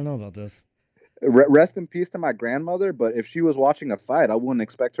don't know about this. Rest in peace to my grandmother, but if she was watching a fight, I wouldn't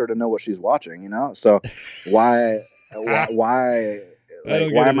expect her to know what she's watching. So why am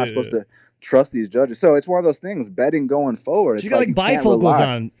I supposed to trust these judges? So it's one of those things, betting going forward. She's got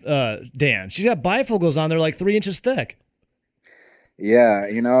bifocals on, Dan. She's got bifocals on. They're like 3 inches thick. Yeah,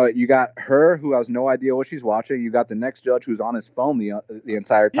 you got her who has no idea what she's watching. You got the next judge who's on his phone the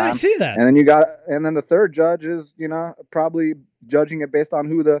entire time. Yeah, I see that. And then the third judge is, probably judging it based on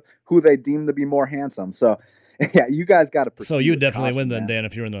who they deem to be more handsome. So yeah, you guys got to proceed. So you would definitely win then, Dan,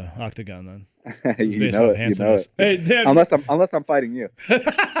 if you're in the octagon then. You know it. Hey, Dan. Unless I'm fighting you.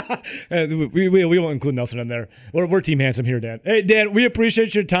 we won't include Nelson in there. We're Team Handsome here, Dan. Hey, Dan, we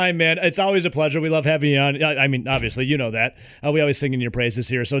appreciate your time, man. It's always a pleasure. We love having you on. I mean, obviously, you know that. We always sing in your praises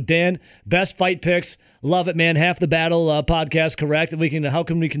here. So, Dan, best fight picks. Love it, man. Half the Battle podcast, correct? How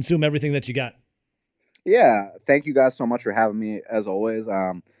can we consume everything that you got? Yeah, thank you guys so much for having me, as always.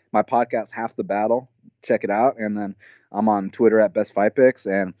 My podcast, Half the Battle. Check it out. And then I'm on Twitter at Best Fight Picks.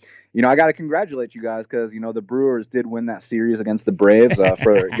 And, I got to congratulate you guys because, the Brewers did win that series against the Braves.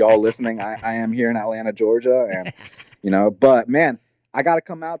 For y'all listening, I am here in Atlanta, Georgia. And, but, man, I got to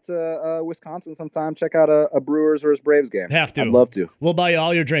come out to Wisconsin sometime, check out a Brewers versus Braves game. Have to. I'd love to. We'll buy you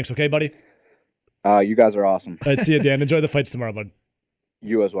all your drinks, okay, buddy? You guys are awesome. All right, see you, Dan. Enjoy the fights tomorrow, bud.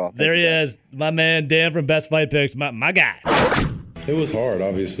 You as well. Thank there you, he is, my man, Dan from Best Fight Picks, my guy. It was hard,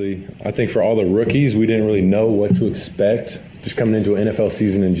 obviously. I think for all the rookies, we didn't really know what to expect. Just coming into an NFL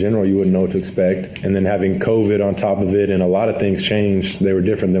season in general, you wouldn't know what to expect. And then having COVID on top of it, and a lot of things changed. They were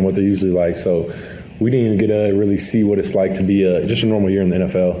different than what they're usually like. So we didn't even get to really see what it's like to be just a normal year in the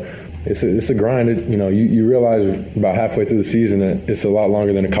NFL. It's a grind. You realize about halfway through the season that it's a lot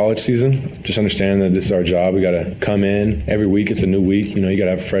longer than a college season. Just understand that this is our job. We got to come in every week. It's a new week. You got to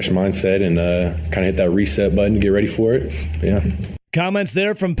have a fresh mindset and kind of hit that reset button to get ready for it. But yeah. Comments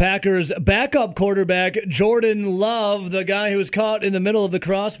there from Packers backup quarterback Jordan Love, the guy who was caught in the middle of the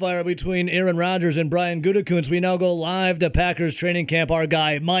crossfire between Aaron Rodgers and Brian Gutekunst. We now go live to Packers training camp. Our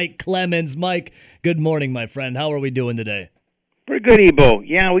guy, Mike Clemens. Mike, good morning, my friend. How are we doing today? Pretty good, Ebo.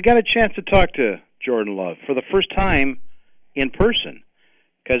 Yeah, we got a chance to talk to Jordan Love for the first time in person,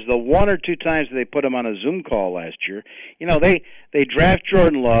 because the one or two times they put him on a Zoom call last year, they draft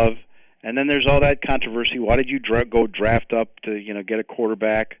Jordan Love, and then there's all that controversy. Why did you go draft up to get a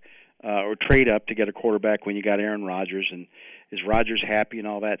quarterback or trade up to get a quarterback when you got Aaron Rodgers, and is Rodgers happy and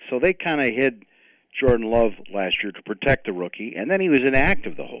all that? So they kind of hid Jordan Love last year to protect the rookie, and then he was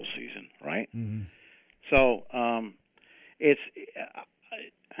inactive the whole season, right? Mm-hmm. So it's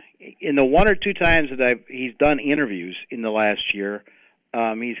in the one or two times that he's done interviews in the last year,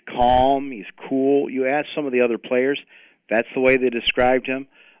 he's calm, he's cool. You ask some of the other players, that's the way they described him.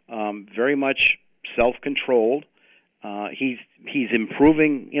 Very much self-controlled. He's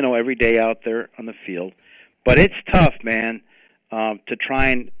improving, every day out there on the field. But it's tough, man, to try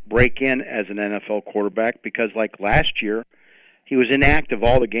and break in as an NFL quarterback because, like last year, he was inactive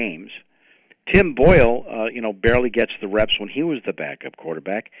all the games. Tim Boyle, barely gets the reps when he was the backup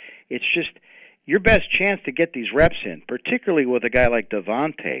quarterback. It's just your best chance to get these reps in, particularly with a guy like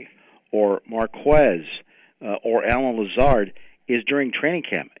Devontae or Marquez or Alan Lazard, is during training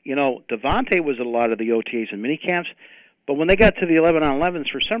camp. Devontae was at a lot of the OTAs and minicamps, but when they got to the 11-on-11s,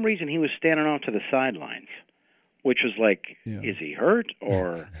 for some reason he was standing off to the sidelines, which was like, Is he hurt?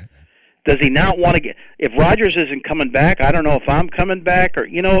 Or Does he not want to get? If Rodgers isn't coming back, I don't know if I'm coming back, or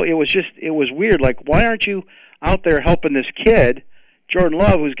it was weird. Like, why aren't you out there helping this kid, Jordan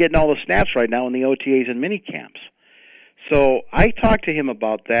Love, who's getting all the snaps right now in the OTAs and mini camps? So I talked to him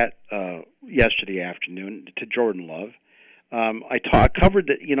about that yesterday afternoon, to Jordan Love. I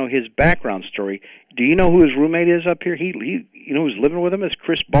covered his background story. Do you know who his roommate is up here? He who's living with him is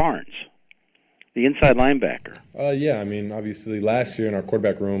Chris Barnes, the inside linebacker. Yeah, I mean, obviously last year in our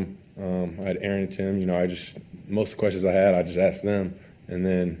quarterback room, I had Aaron and Tim. Most of the questions I had, I just asked them. And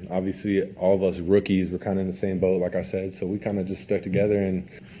then obviously all of us rookies were kind of in the same boat, like I said. So we kind of just stuck together, and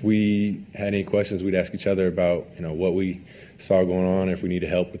if we had any questions, we'd ask each other about what we saw going on, if we needed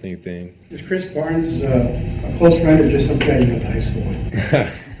help with anything. Is Chris Barnes a close friend or just some guy you went to high school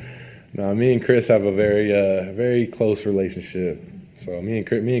with? No, me and Chris have a very close relationship. So me and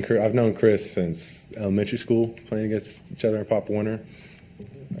Chris, I've known Chris since elementary school, playing against each other in Pop Warner.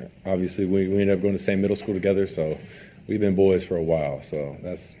 Obviously, we ended up going to the same middle school together, so we've been boys for a while. So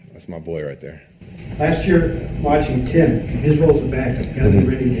that's my boy right there. Last year, watching Tim, his role as a backup, got to be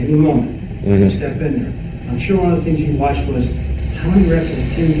ready at any moment to step in there. I'm sure one of the things you watched was how many reps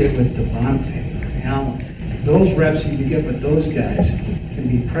does Tim get with Devontae, Allen? Those reps that you get with those guys can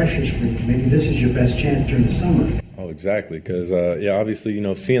be pressures for you. Maybe this is your best chance during the summer. Oh, exactly. Because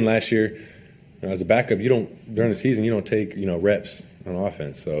obviously, seeing last year as a backup, during the season you don't take reps on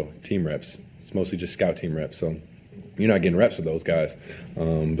offense, so team reps. It's mostly just scout team reps. So you're not getting reps with those guys,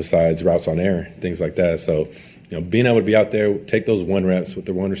 besides routes on air, things like that. So being able to be out there, take those 1 reps with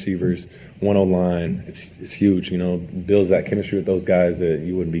the 1 receivers, 1 O-line, it's huge. Builds that chemistry with those guys that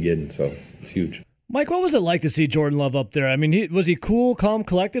you wouldn't be getting. So it's huge. Mike, what was it like to see Jordan Love up there? I mean, was he cool, calm,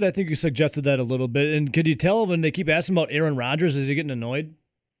 collected? I think you suggested that a little bit. And could you tell when they keep asking about Aaron Rodgers, is he getting annoyed?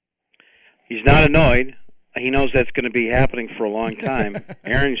 He's not annoyed. He knows that's going to be happening for a long time.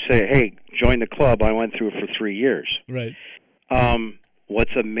 Aaron say, hey, join the club. I went through it for 3 years. Right.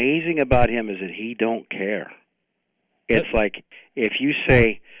 What's amazing about him is that he don't care. It's like if you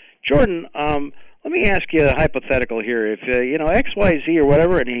say, Jordan, let me ask you a hypothetical here. If, X, Y, Z or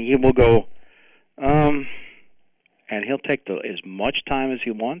whatever, and he will go, and he'll take as much time as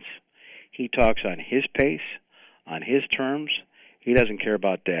he wants. He talks on his pace, on his terms. He doesn't care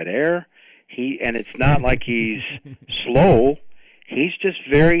about dead air. And it's not like he's slow. He's just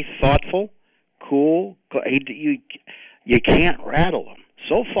very thoughtful, cool. You can't rattle him.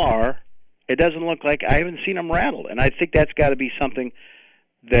 So far, it doesn't look like I haven't seen him rattled. And I think that's got to be something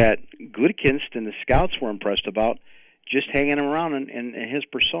that Gutekunst and the scouts were impressed about, just hanging around in his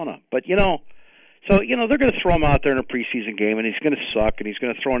persona. But, so, they're going to throw him out there in a preseason game, and he's going to suck, and he's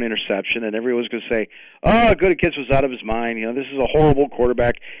going to throw an interception, and everyone's going to say, oh, Gutekunst was out of his mind. This is a horrible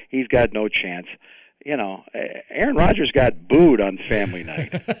quarterback. He's got no chance. Aaron Rodgers got booed on family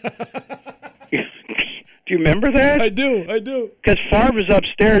night. Do you remember that? I do. Because Favre is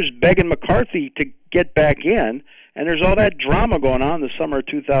upstairs begging McCarthy to get back in, and there's all that drama going on in the summer of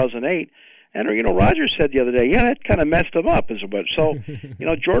 2008. And, Rodgers said the other day, that kind of messed him up. So,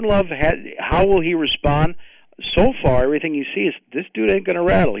 Jordan Love, how will he respond? So far, everything you see is this dude ain't going to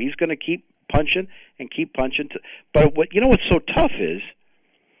rattle. He's going to keep punching and keep punching. But what's so tough is,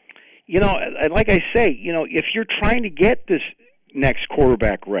 like I say, if you're trying to get this next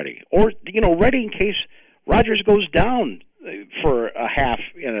quarterback ready, or, ready in case Rodgers goes down for a half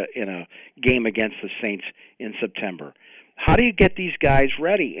in a game against the Saints in September, how do you get these guys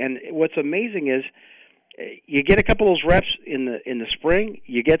ready? And what's amazing is you get a couple of those reps in the spring,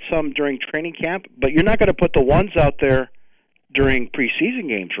 you get some during training camp, but you're not going to put the ones out there during preseason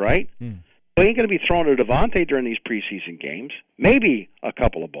games, right? So you ain't going to be throwing to Devontae during these preseason games, maybe a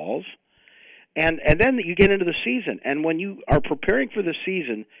couple of balls. And then you get into the season. And when you are preparing for the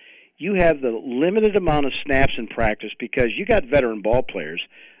season, you have the limited amount of snaps in practice because you got veteran ball players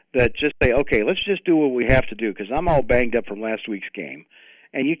that just say, okay, let's just do what we have to do because I'm all banged up from last week's game.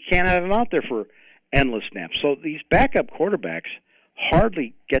 And you can't have them out there for endless snaps. So these backup quarterbacks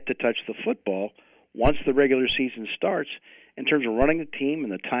hardly get to touch the football once the regular season starts in terms of running the team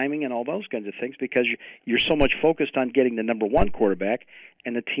and the timing and all those kinds of things because you're so much focused on getting the number one quarterback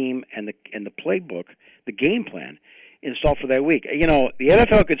and the team and the playbook, the game plan installed for that week. The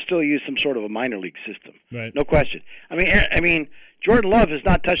NFL could still use some sort of a minor league system. Right. No question. I mean, Jordan Love has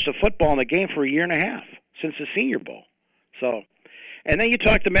not touched a football in the game for a year and a half since the Senior Bowl. So, and then you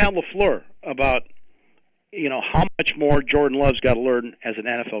talk to Matt LaFleur about, how much more Jordan Love's got to learn as an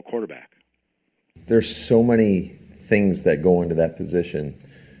NFL quarterback. There's so many things that go into that position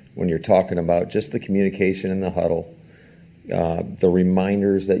when you're talking about just the communication in the huddle, the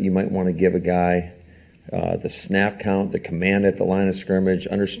reminders that you might want to give a guy the snap count, the command at the line of scrimmage,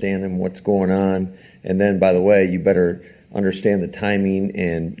 understanding what's going on. And then, by the way, you better understand the timing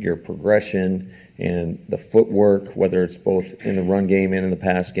and your progression and the footwork, whether it's both in the run game and in the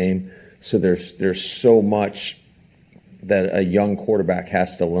pass game. So there's so much that a young quarterback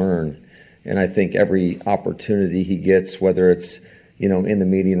has to learn. And I think every opportunity he gets, whether it's, in the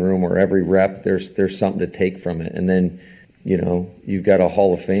meeting room or every rep, there's something to take from it. And then, you've got a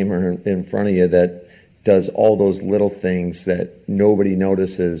Hall of Famer in front of you that does all those little things that nobody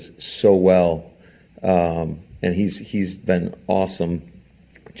notices so well. And he's been awesome,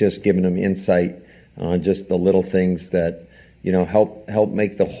 just giving them insight on just the little things that, help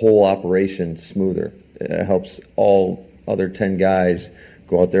make the whole operation smoother. It helps all other 10 guys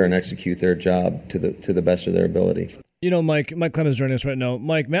go out there and execute their job to the best of their ability. Mike Clemens joining us right now.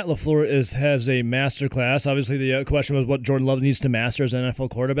 Mike, Matt LaFleur has a master class. Obviously, the question was what Jordan Love needs to master as an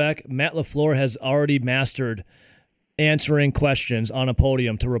NFL quarterback. Matt LaFleur has already mastered answering questions on a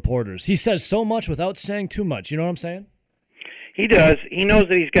podium to reporters. He says so much without saying too much. You know what I'm saying? He does. He knows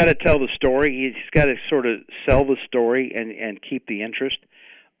that he's got to tell the story. He's got to sort of sell the story and keep the interest.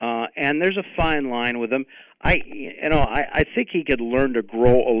 And there's a fine line with him. I think he could learn to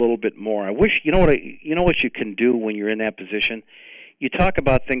grow a little bit more. I wish, you know what you can do when you're in that position? You talk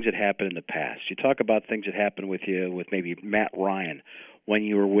about things that happened in the past. You talk about things that happened with you, with maybe Matt Ryan when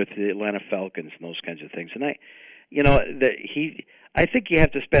you were with the Atlanta Falcons and those kinds of things. And I think you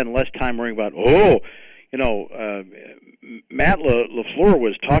have to spend less time worrying about, Matt LaFleur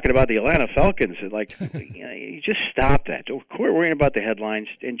was talking about the Atlanta Falcons. And you just stop that. Don't quit worrying about the headlines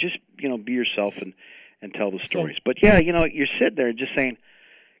and just, be yourself and tell the stories. But yeah, you're sitting there just saying,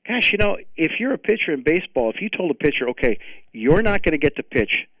 gosh, if you're a pitcher in baseball, if you told a pitcher, okay, you're not going to get to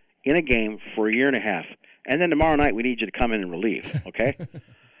pitch in a game for a year and a half, and then tomorrow night we need you to come in and relieve, okay?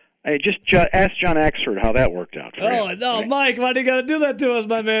 Just ask John Axford how that worked out for him. No, right? Mike, why do you got to do that to us,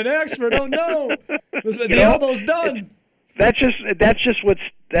 my man? Axford, oh no, the elbow's done. That's just what's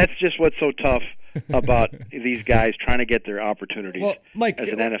so tough about these guys trying to get their opportunities. Well, Mike, as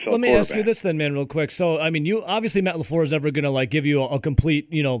an NFL let me ask you this then, man, real quick. So, you obviously Matt LaFleur is never going to give you a complete,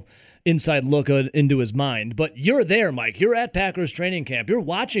 inside look into his mind. But you're there, Mike. You're at Packers training camp. You're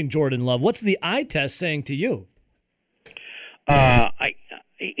watching Jordan Love. What's the eye test saying to you?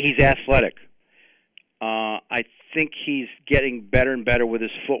 He's athletic. I think he's getting better and better with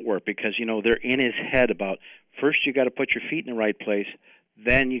his footwork because, they're in his head about first you got to put your feet in the right place,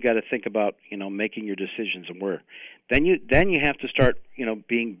 then you got to think about, making your decisions and where. Then you have to start,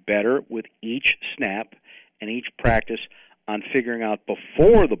 being better with each snap and each practice on figuring out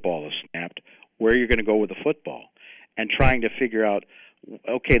before the ball is snapped where you're going to go with the football and trying to figure out,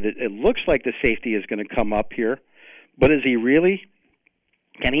 okay, it looks like the safety is going to come up here, but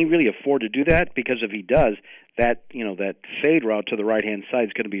can he really afford to do that? Because if he does, that fade route to the right-hand side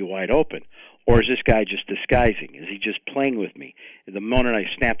is going to be wide open. Or is this guy just disguising? Is he just playing with me? The moment I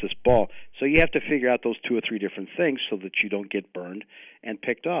snap this ball. So you have to figure out those two or three different things so that you don't get burned and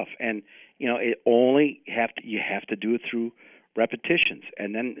picked off. And you have to do it through repetitions,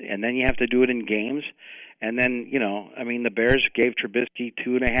 and then you have to do it in games. And then the Bears gave Trubisky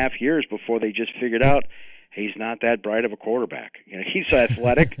 2.5 years before they just figured out he's not that bright of a quarterback. He's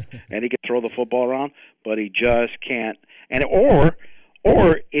athletic and he can throw the football around, but he just can't. And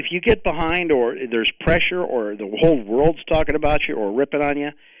or if you get behind, or there's pressure, or the whole world's talking about you or ripping on you,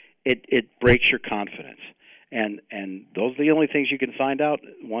 it breaks your confidence. And those are the only things you can find out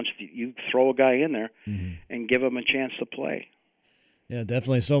once you throw a guy in there and give him a chance to play. Yeah,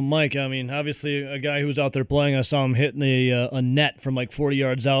 definitely. So, Mike, obviously a guy who was out there playing, I saw him hitting a net from 40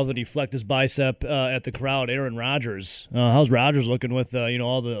 yards out that he flecked his bicep at the crowd. Aaron Rodgers. How's Rodgers looking with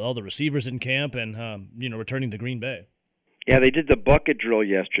all the receivers in camp and returning to Green Bay? Yeah, they did the bucket drill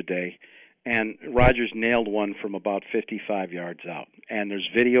yesterday, and Rodgers nailed one from about 55 yards out. And there's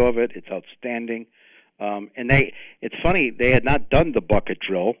video of it. It's outstanding. It's funny, they had not done the bucket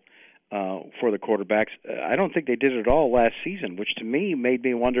drill for the quarterbacks. I don't think they did it at all last season, which to me made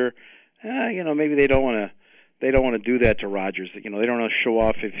me wonder, maybe they don't want to do that to Rodgers. They don't want to show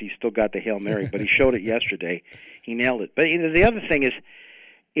off if he's still got the Hail Mary, but he showed it yesterday. He nailed it. But the other thing is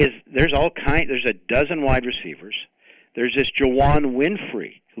there's a dozen wide receivers. There's this Juwan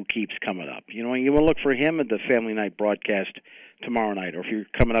Winfrey who keeps coming up. You want to look for him at the Family Night broadcast tomorrow night, or if you're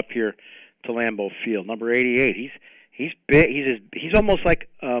coming up here to Lambeau Field, number 88. He's big. He's almost like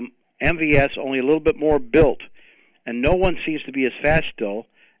MVS, only a little bit more built, and no one seems to be as fast still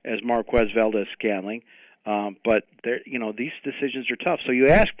as Marquez Valdes-Scantling. But these decisions are tough. So you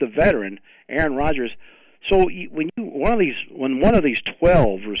ask the veteran Aaron Rodgers. So when one of these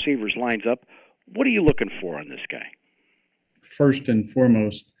 12 receivers lines up, What are you looking for on this guy? First and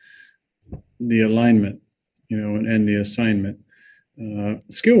foremost, the alignment, and the assignment.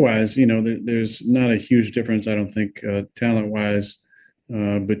 Skill-wise, there's not a huge difference, I don't think, talent-wise,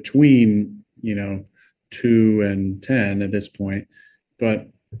 between, 2 and 10 at this point. But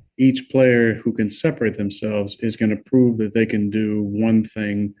each player who can separate themselves is going to prove that they can do one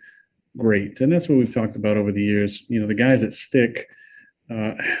thing great. And that's what we've talked about over the years. The guys that stick,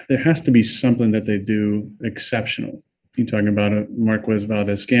 there has to be something that they do exceptional. You're talking about Marquez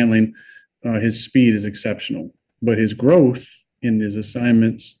Valdes-Scantling. His speed is exceptional, but his growth in his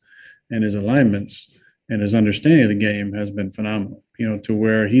assignments and his alignments and his understanding of the game has been phenomenal, to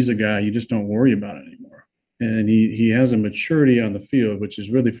where he's a guy you just don't worry about it anymore. And he has a maturity on the field, which is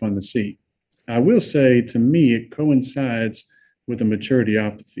really fun to see. I will say, to me, it coincides with the maturity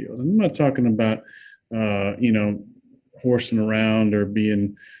off the field. And I'm not talking about, horsing around or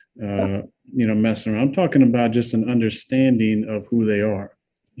being, messing around. I'm talking about just an understanding of who they are,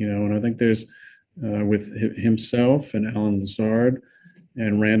 and I think there's with himself and Alan Lazard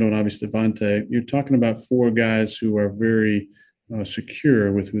and Randall and obviously Devontae, you're talking about 4 guys who are very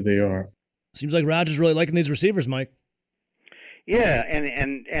secure with who they are. Seems like Rodgers really liking these receivers, Mike. Yeah,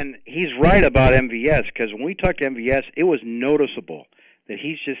 and he's right about MVS, because when we talked to MVS, it was noticeable that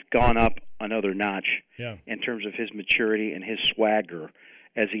he's just gone up another notch in terms of his maturity and his swagger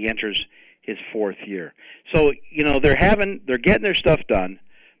as he enters his 4th year. So, they're getting their stuff done.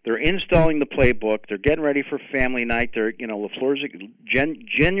 They're installing the playbook. They're getting ready for family night. LaFleur's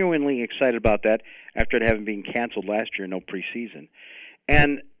genuinely excited about that after it having been canceled last year, no preseason.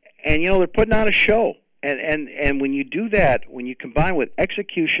 And they're putting on a show. And when you do that, when you combine with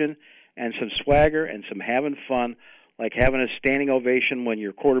execution and some swagger and some having fun, like having a standing ovation when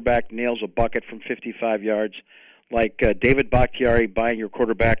your quarterback nails a bucket from 55 yards, like David Bakhtiari buying your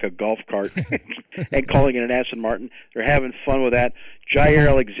quarterback a golf cart and calling it an Aston Martin. They're having fun with that. Jair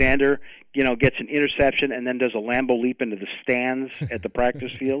Alexander, gets an interception and then does a Lambo leap into the stands at the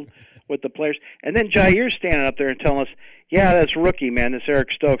practice field with the players. And then Jair's standing up there and telling us, yeah, that's rookie, man, this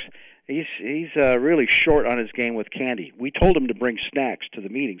Eric Stokes. He's really short on his game with candy. We told him to bring snacks to the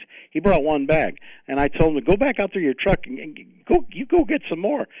meetings. He brought 1 bag, and I told him to go back out there to your truck and go get some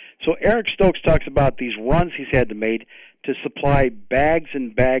more. So Eric Stokes talks about these runs he's had to make to supply bags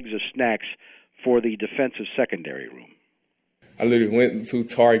and bags of snacks for the defensive secondary room. I literally went to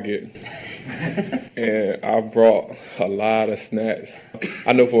Target and I brought a lot of snacks.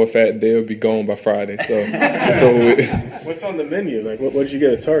 I know for a fact they'll be gone by Friday, so it's over with. What's on the menu? Like, what did you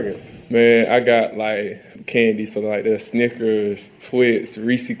get at Target? Man, I got like candy, so like there's Snickers, Twix,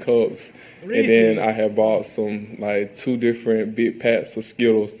 Reese Cups, and then I had bought some like 2 different big packs of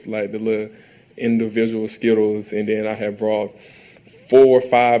Skittles, like the little individual Skittles, and then I had brought 4 or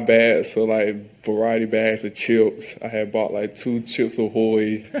 5 bags of like variety bags of chips. I had bought like 2 Chips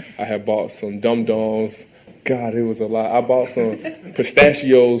Ahoy's. I had bought some Dum Dums. God, it was a lot. I bought some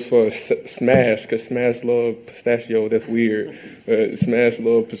pistachios for Smash, because Smash love pistachio. That's weird. Smash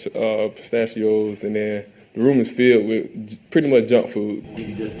love pistachios, and then the room is filled with pretty much junk food. Did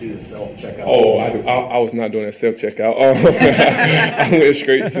you just do the self-checkout? Oh, I was not doing that self-checkout. I went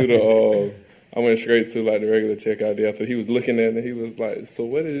straight to the like the regular checkout there. After he was looking at it, he was like, "So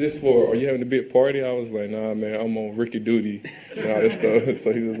what is this for? Are you having a big party?" I was like, "Nah, man, I'm on Ricky duty and all this stuff."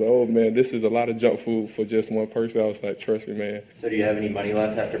 So he was like, "Oh man, this is a lot of junk food for just one person." I was like, "Trust me, man." So do you have any money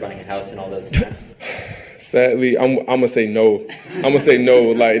left after buying a house and all those snacks? Sadly, I'm gonna say no.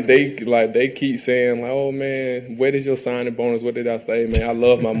 Like they keep saying like, "Oh man, where is your signing bonus?" What did I say, man? I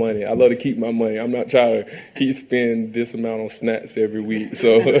love my money. I love to keep my money. I'm not trying to keep spending this amount on snacks every week.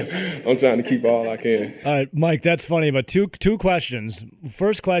 So I'm trying to keep all I can. All right, Mike, that's funny. But two questions.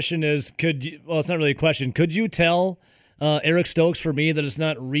 First question is, it's not really a question. Could you tell Eric Stokes for me that it's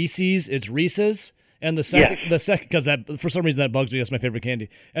not Reese's, it's Reese's? And the second, because that for some reason that bugs me. That's my favorite candy.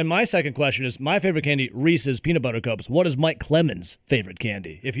 And my second question is, my favorite candy, Reese's Peanut Butter Cups. What is Mike Clemens' favorite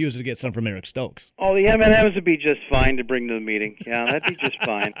candy if he was to get some from Eric Stokes? Oh, the M&Ms would be just fine to bring to the meeting. Yeah, that'd be just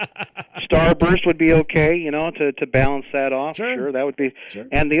fine. Starburst would be okay, to balance that off. Sure, that would be. Sure.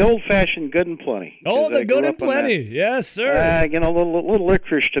 And the old-fashioned Good and Plenty. Oh, the Good and Plenty. Yes, sir. A little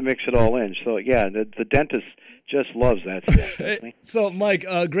licorice to mix it all in. So yeah, the dentist just loves that stuff. So, Mike,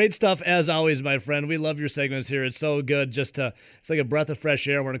 great stuff as always, my friend. We love your segments here. It's so good. It's like a breath of fresh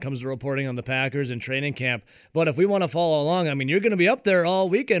air when it comes to reporting on the Packers and training camp. But if we want to follow along, I mean, you're going to be up there all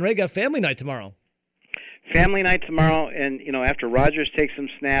weekend, right? Got family night tomorrow. Family night tomorrow, and after Rodgers takes some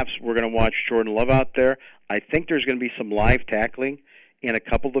snaps, we're going to watch Jordan Love out there. I think there's going to be some live tackling in a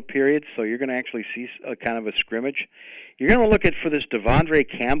couple of the periods, so you're going to actually see a kind of a scrimmage. You're going to look for this Devondre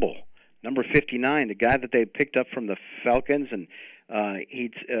Campbell number 59, the guy that they picked up from the Falcons, and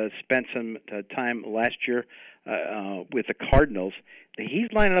he'd spent some time last year with the Cardinals.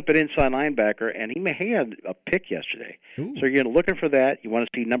 He's lining up at inside linebacker, and he had a pick yesterday. Ooh. So you're looking for that. You want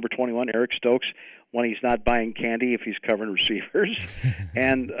to see number 21, Eric Stokes, when he's not buying candy if he's covering receivers.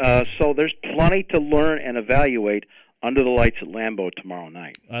 And so there's plenty to learn and evaluate under the lights at Lambeau tomorrow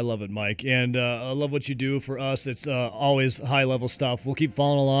night. I love it, Mike. And I love what you do for us. It's always high-level stuff. We'll keep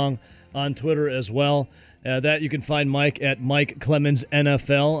following along on Twitter as well. That you can find Mike at Mike Clemens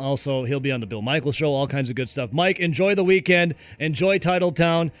NFL. Also, he'll be on the Bill Michaels Show, all kinds of good stuff. Mike, enjoy the weekend, enjoy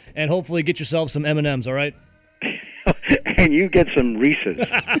Titletown, and hopefully get yourself some M&Ms, all right? And you get some Reese's.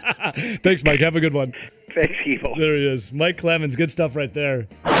 Thanks, Mike. Have a good one. Thanks, Evo. There he is. Mike Clemens. Good stuff right there.